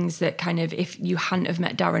other things that kind of, if you hadn't have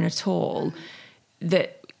met Darren at all,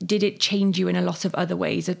 that did it change you in a lot of other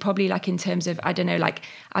ways? Probably in terms of, I don't know,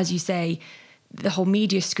 as you say, the whole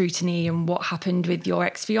media scrutiny and what happened with your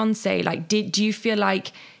ex-fiance, do you feel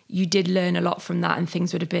like you did learn a lot from that and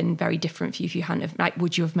things would have been very different for you if you hadn't have,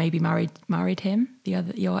 would you have maybe married him,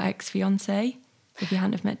 your ex-fiance, if you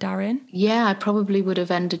hadn't have met Darren? Yeah, I probably would have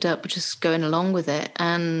ended up just going along with it,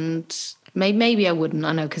 and maybe I wouldn't,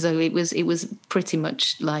 I know, because it was pretty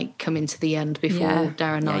much coming to the end before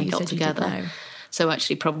Darren and I got together. So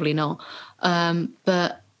actually probably not.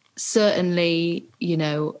 But certainly,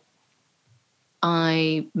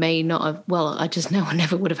 I may not have, I just know I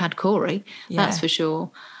never would have had Corey, that's for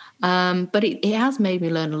sure. But it has made me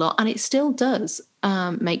learn a lot, and it still does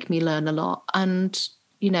make me learn a lot. And,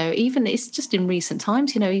 even it's just in recent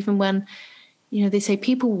times, even when, they say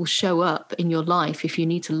people will show up in your life if you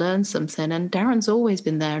need to learn something. And Darren's always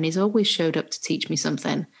been there, and he's always showed up to teach me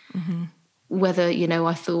something. Mm-hmm. Whether,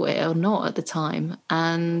 I thought it or not at the time,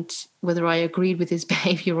 and whether I agreed with his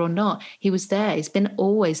behaviour or not, he was there. He's been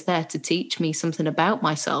always there to teach me something about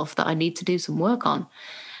myself that I need to do some work on.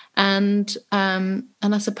 And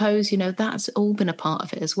I suppose, that's all been a part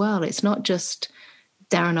of it as well. It's not just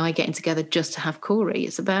Darren and I getting together just to have Corey.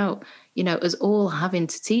 It's about, us all having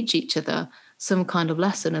to teach each other some kind of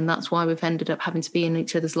lesson. And that's why we've ended up having to be in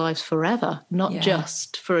each other's lives forever, not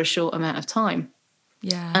just for a short amount of time.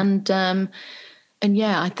 Yeah. And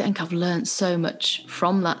I think I've learned so much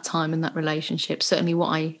from that time in that relationship. Certainly what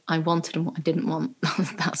I wanted and what I didn't want,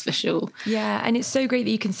 that's for sure. Yeah, and it's so great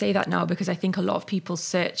that you can say that now, because I think a lot of people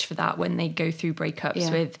search for that when they go through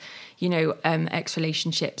breakups with,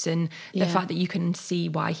 ex-relationships, and the fact that you can see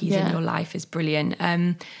why he's in your life is brilliant.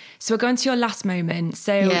 So we're going to your last moment.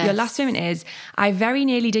 So your last moment is, I very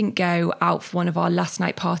nearly didn't go out for one of our last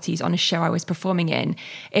night parties on a show I was performing in.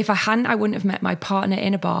 If I hadn't, I wouldn't have met my partner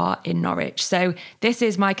in a bar in Norwich. So this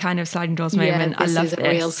is my kind of sliding doors moment. I love this. This is a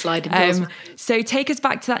real sliding doors. So take us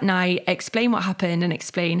back to that night, explain what happened and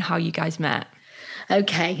explain how you guys met.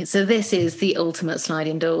 Okay, so this is the ultimate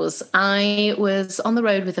sliding doors. I was on the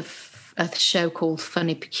road with a show called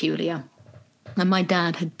Funny Peculiar, and my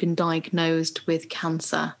dad had been diagnosed with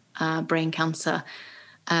cancer, brain cancer,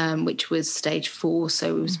 which was stage 4.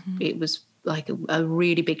 So it was like a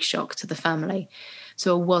really big shock to the family.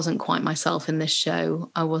 So I wasn't quite myself in this show.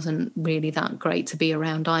 I wasn't really that great to be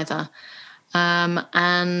around either.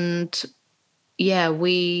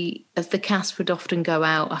 We, as the cast, would often go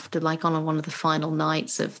out after, on one of the final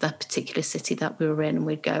nights of that particular city that we were in, and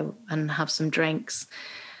we'd go and have some drinks.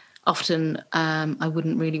 Often I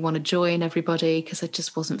wouldn't really want to join everybody because I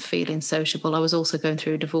just wasn't feeling sociable. I was also going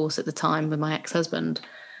through a divorce at the time with my ex-husband.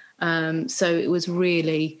 So it was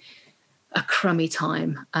really a crummy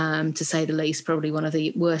time, to say the least, probably one of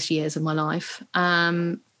the worst years of my life.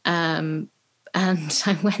 And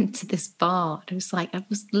I went to this bar. It was I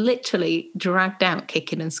was literally dragged out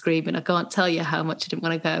kicking and screaming. I can't tell you how much I didn't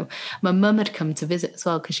want to go. My mum had come to visit as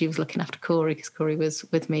well because she was looking after Corey, because Corey was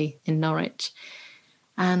with me in Norwich.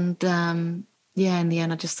 And in the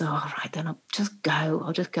end, I just thought, all right, then I'll just go.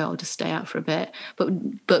 I'll just stay out for a bit.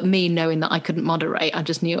 But me knowing that I couldn't moderate, I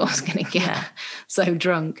just knew I was going to get so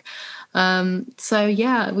drunk. We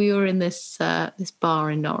were in this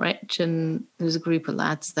bar in Norwich, and there was a group of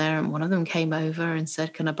lads there, and one of them came over and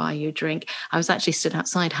said, "Can I buy you a drink?" I was actually stood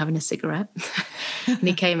outside having a cigarette, and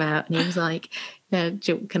he came out and he was like,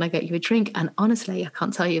 "Can I get you a drink?" And honestly, I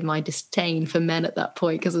can't tell you my disdain for men at that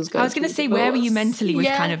point, because I was going to say, where were you mentally with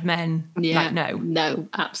kind of men? Yeah, no,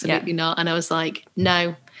 absolutely not. And I was like,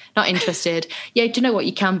 no. Not interested. Yeah, do you know what?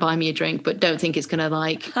 You can buy me a drink, but don't think it's going to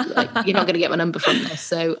you're not going to get my number from this.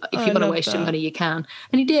 So if you want to waste your money, you can.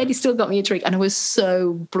 And he did. He still got me a drink. And I was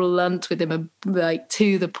so blunt with him,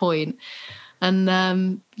 to the point.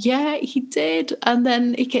 And he did. And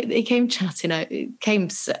then he came chatting. He came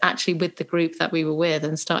actually with the group that we were with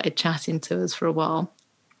and started chatting to us for a while.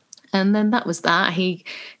 And then that was that. He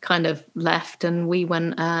kind of left and we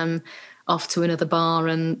went off to another bar,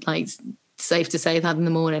 and like, safe to say that in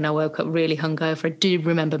the morning I woke up really hungover. I do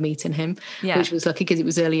remember meeting him, which was lucky because it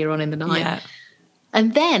was earlier on in the night. Yeah.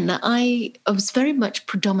 And then I was very much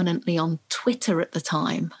predominantly on Twitter at the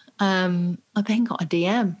time. I then got a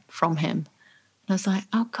DM from him. And I was like,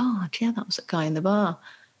 oh, God, yeah, that was a guy in the bar.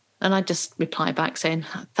 And I just replied back saying,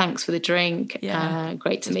 thanks for the drink. Yeah.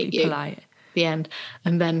 Great to meet you. Polite. The end.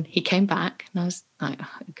 And then he came back and I was like,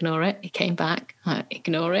 ignore it. He came back.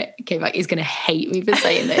 Ignore it. He came back. He's going to hate me for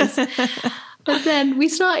saying this. But then we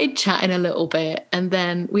started chatting a little bit, and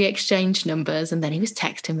then we exchanged numbers, and then he was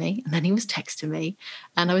texting me, and then he was texting me.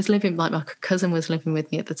 And I was living, like my cousin was living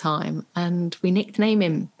with me at the time, and we nicknamed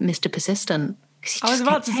him Mr. Persistent. I was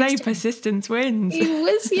about to say persistence wins. He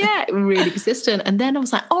was, yeah, really persistent. And then I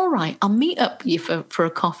was like, all right, I'll meet up you for a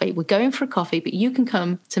coffee. We're going for a coffee, but you can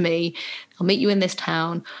come to me. I'll meet you in this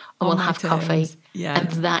town and we'll have coffee. Yeah. And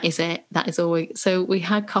that is it. That is all. So we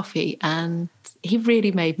had coffee and he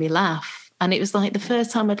really made me laugh. And it was like the first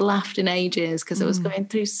time I'd laughed in ages because I was going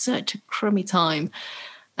through such a crummy time.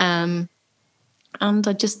 And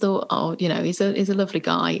I just thought, oh, you know, he's a lovely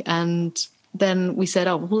guy. And then we said,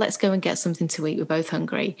 oh, well, let's go and get something to eat. We're both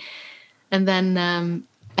hungry. And then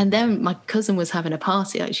my cousin was having a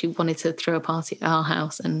party. Like, she wanted to throw a party at our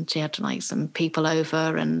house, and she had like some people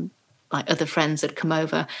over, and like other friends had come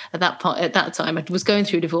over. At that time, I was going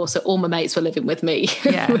through a divorce, so all my mates were living with me.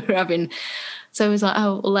 Yeah. So I was like,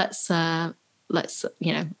 oh, well, let's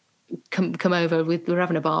you know, come over. We're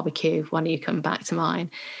having a barbecue. Why don't you come back to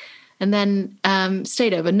mine? And then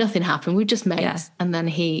stayed over. Nothing happened. We just met. Yeah. And then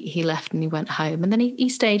he left and he went home. And then he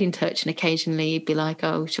stayed in touch. And occasionally he'd be like,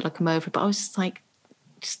 oh, should I come over? But I was just like,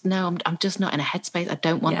 no, I'm just not in a headspace. I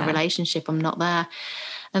don't want a relationship. I'm not there.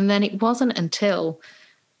 And then it wasn't until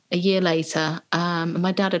a year later,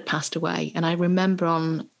 my dad had passed away. And I remember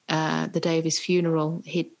on the day of his funeral,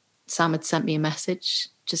 Sam had sent me a message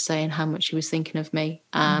just saying how much he was thinking of me.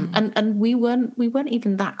 And we weren't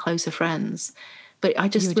even that close of friends. But I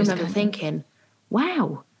just remember thinking,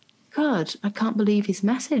 wow, God, I can't believe his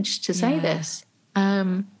message to say this.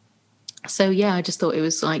 So, yeah, I just thought it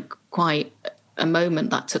was like quite a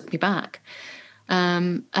moment that took me back.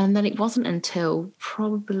 And then it wasn't until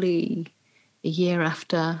probably a year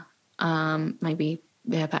after, maybe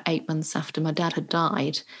about 8 months after my dad had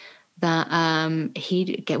died,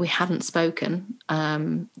 that we hadn't spoken.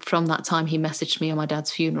 From that time he messaged me on my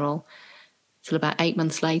dad's funeral till about 8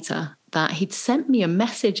 months later, that he'd sent me a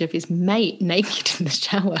message of his mate naked in the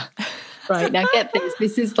shower. Right, now get this.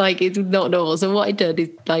 This is like, it's not normal. So what I did is,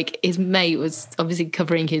 like, his mate was obviously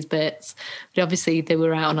covering his bits, but obviously they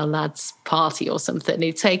were out on a lad's party or something. And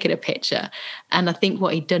he'd taken a picture. And I think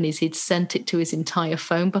what he'd done is he'd sent it to his entire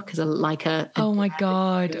phone book as a oh my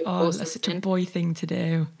God. Oh, that's such a boy thing to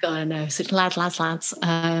do. God, I know. Such lads.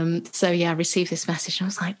 So yeah, I received this message and I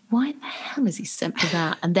was like, why the hell has he sent me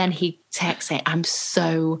that? And then he texted, I'm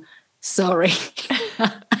so sorry.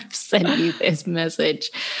 I've sent you this message.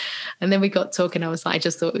 And then we got talking. I was like, I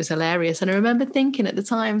just thought it was hilarious. And I remember thinking at the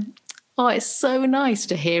time, oh, it's so nice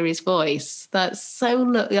to hear his voice. That's so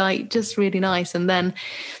like just really nice. And then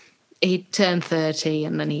he turned 30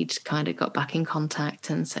 and then he'd kind of got back in contact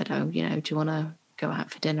and said, oh, you know, do you want to go out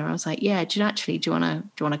for dinner? I was like, yeah, do you want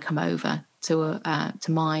to come over to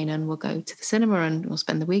mine and we'll go to the cinema and we'll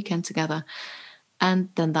spend the weekend together. And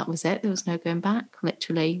then that was it. There was no going back.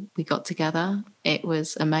 Literally, we got together. It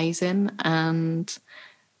was amazing. And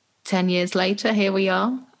 10 years later, here we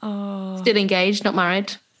are. Oh. Still engaged, not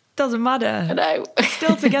married. Doesn't matter. I know.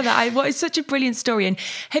 Still together. It's such a brilliant story. And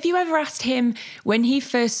have you ever asked him when he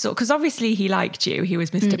first saw, because obviously he liked you, he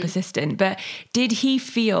was Mr. Persistent, but did he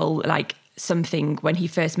feel like something when he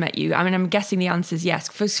first met you? I mean, I'm guessing the answer is yes.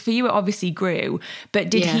 For you, it obviously grew,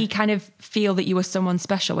 but did he kind of feel that you were someone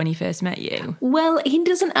special when he first met you? Well, he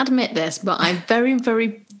doesn't admit this, but I very,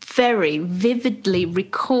 very, very vividly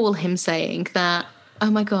recall him saying that, oh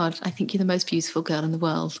my God, I think you're the most beautiful girl in the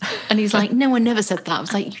world. And he's like, no, I never said that. I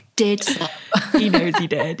was like, you did say that. He knows he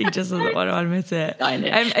did. He just doesn't want to admit it. I know.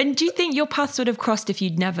 And do you think your paths would have crossed if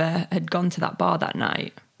you'd never had gone to that bar that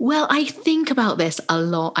night? Well, I think about this a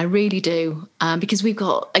lot. I really do. Because we've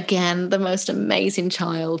got, again, the most amazing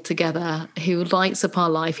child together who lights up our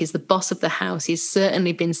life. He's the boss of the house. He's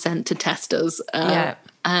certainly been sent to test us.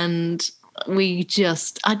 And I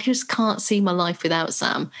just can't see my life without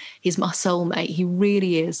Sam. He's my soulmate. He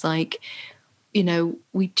really is. Like, you know,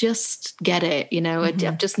 we just get it. You know,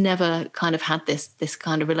 I've just never kind of had this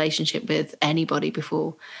kind of relationship with anybody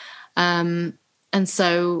before. And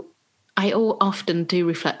so I often do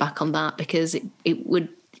reflect back on that because it would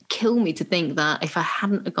kill me to think that if I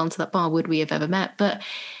hadn't have gone to that bar, would we have ever met? But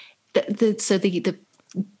the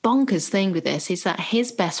bonkers thing with this is that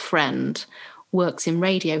his best friend works in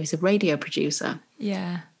radio. He's a radio producer.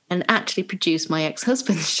 Yeah. And actually produced my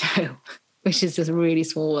ex-husband's show, which is just a really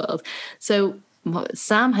small world. So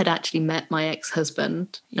Sam had actually met my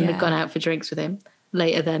ex-husband and had gone out for drinks with him.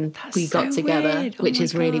 Later then we got together, which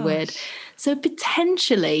is really weird. So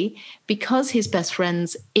potentially, because his best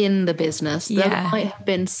friend's in the business, there might have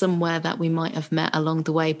been somewhere that we might have met along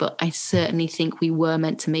the way, but I certainly think we were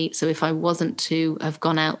meant to meet. So if I wasn't to have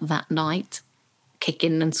gone out that night,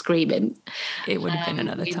 kicking and screaming, it would have been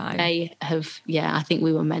another time. May have, I think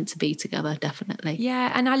we were meant to be together, definitely.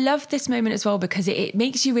 Yeah, and I love this moment as well because it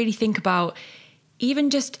makes you really think about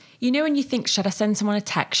even just, when you think, should I send someone a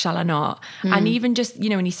text, shall I not? And even just,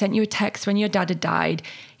 when he sent you a text when your dad had died,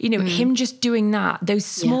 him just doing that, those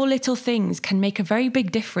small little things can make a very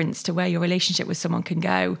big difference to where your relationship with someone can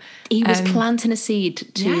go. He was planting a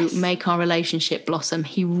seed to make our relationship blossom.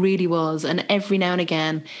 He really was. And every now and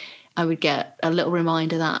again, I would get a little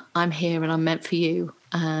reminder that I'm here and I'm meant for you.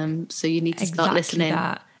 So you need to start listening.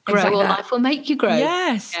 Grow, or life will make you grow.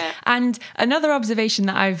 Yes. Yeah. And another observation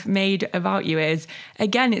that I've made about you is,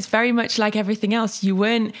 again, it's very much like everything else. You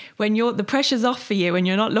weren't, when the pressure's off for you and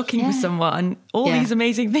you're not looking for someone, all these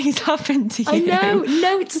amazing things happen to you. I know.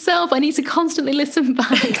 Note to self, I need to constantly listen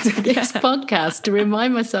back to this podcast to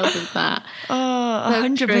remind myself of that. Oh,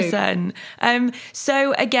 100%.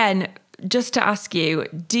 So again, just to ask you,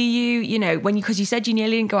 do you, because you said you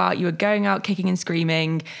nearly didn't go out, you were going out kicking and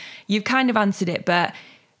screaming, you've kind of answered it, but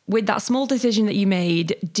with that small decision that you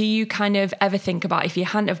made, do you kind of ever think about if you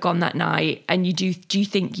hadn't have gone that night and do you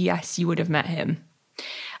think, yes, you would have met him?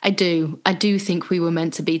 I do think we were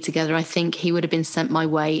meant to be together. I think he would have been sent my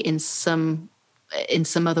way in some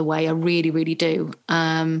other way. I really, really do.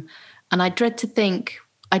 And I dread to think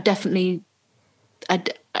I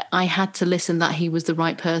had to listen that he was the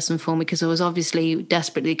right person for me, because I was obviously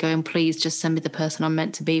desperately going, please just send me the person I'm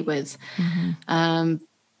meant to be with.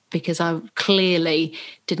 Because I clearly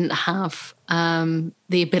didn't have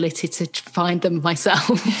the ability to find them myself.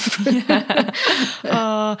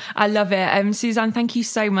 Oh, I love it. Suzanne, thank you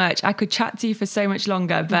so much. I could chat to you for so much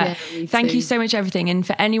longer, but thank you so much for everything. And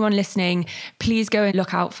for anyone listening, please go and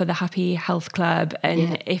look out for the Happy Health Club.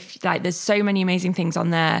 And if there's so many amazing things on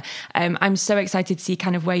there, I'm so excited to see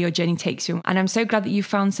kind of where your journey takes you. And I'm so glad that you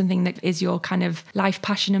found something that is your kind of life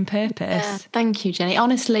passion and purpose. Yeah, thank you, Jenny.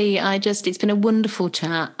 Honestly, it's been a wonderful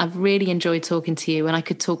chat. I've really enjoyed talking to you, and I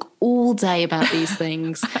could talk all day about these things.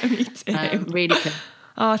 Me too. Really good.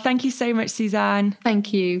 Oh, thank you so much, Suzanne.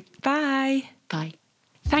 Thank you. Bye. Bye.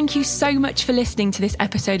 Thank you so much for listening to this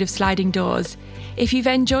episode of Sliding Doors. If you've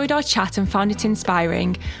enjoyed our chat and found it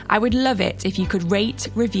inspiring, I would love it if you could rate,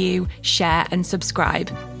 review, share and subscribe.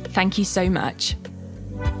 Thank you so much.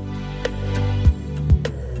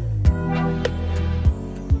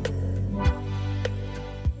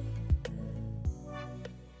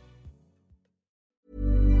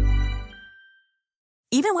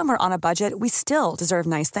 Even when we're on a budget, we still deserve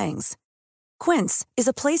nice things. Quince is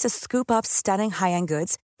a place to scoop up stunning high-end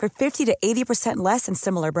goods for 50 to 80% less than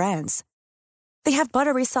similar brands. They have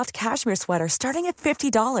buttery soft cashmere sweaters starting at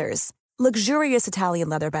 $50, luxurious Italian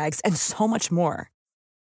leather bags, and so much more.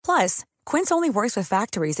 Plus, Quince only works with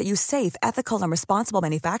factories that use safe, ethical, and responsible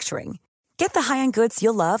manufacturing. Get the high-end goods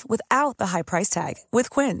you'll love without the high price tag with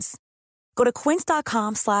Quince. Go to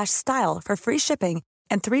quince.com/style for free shipping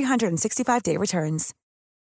and 365-day returns.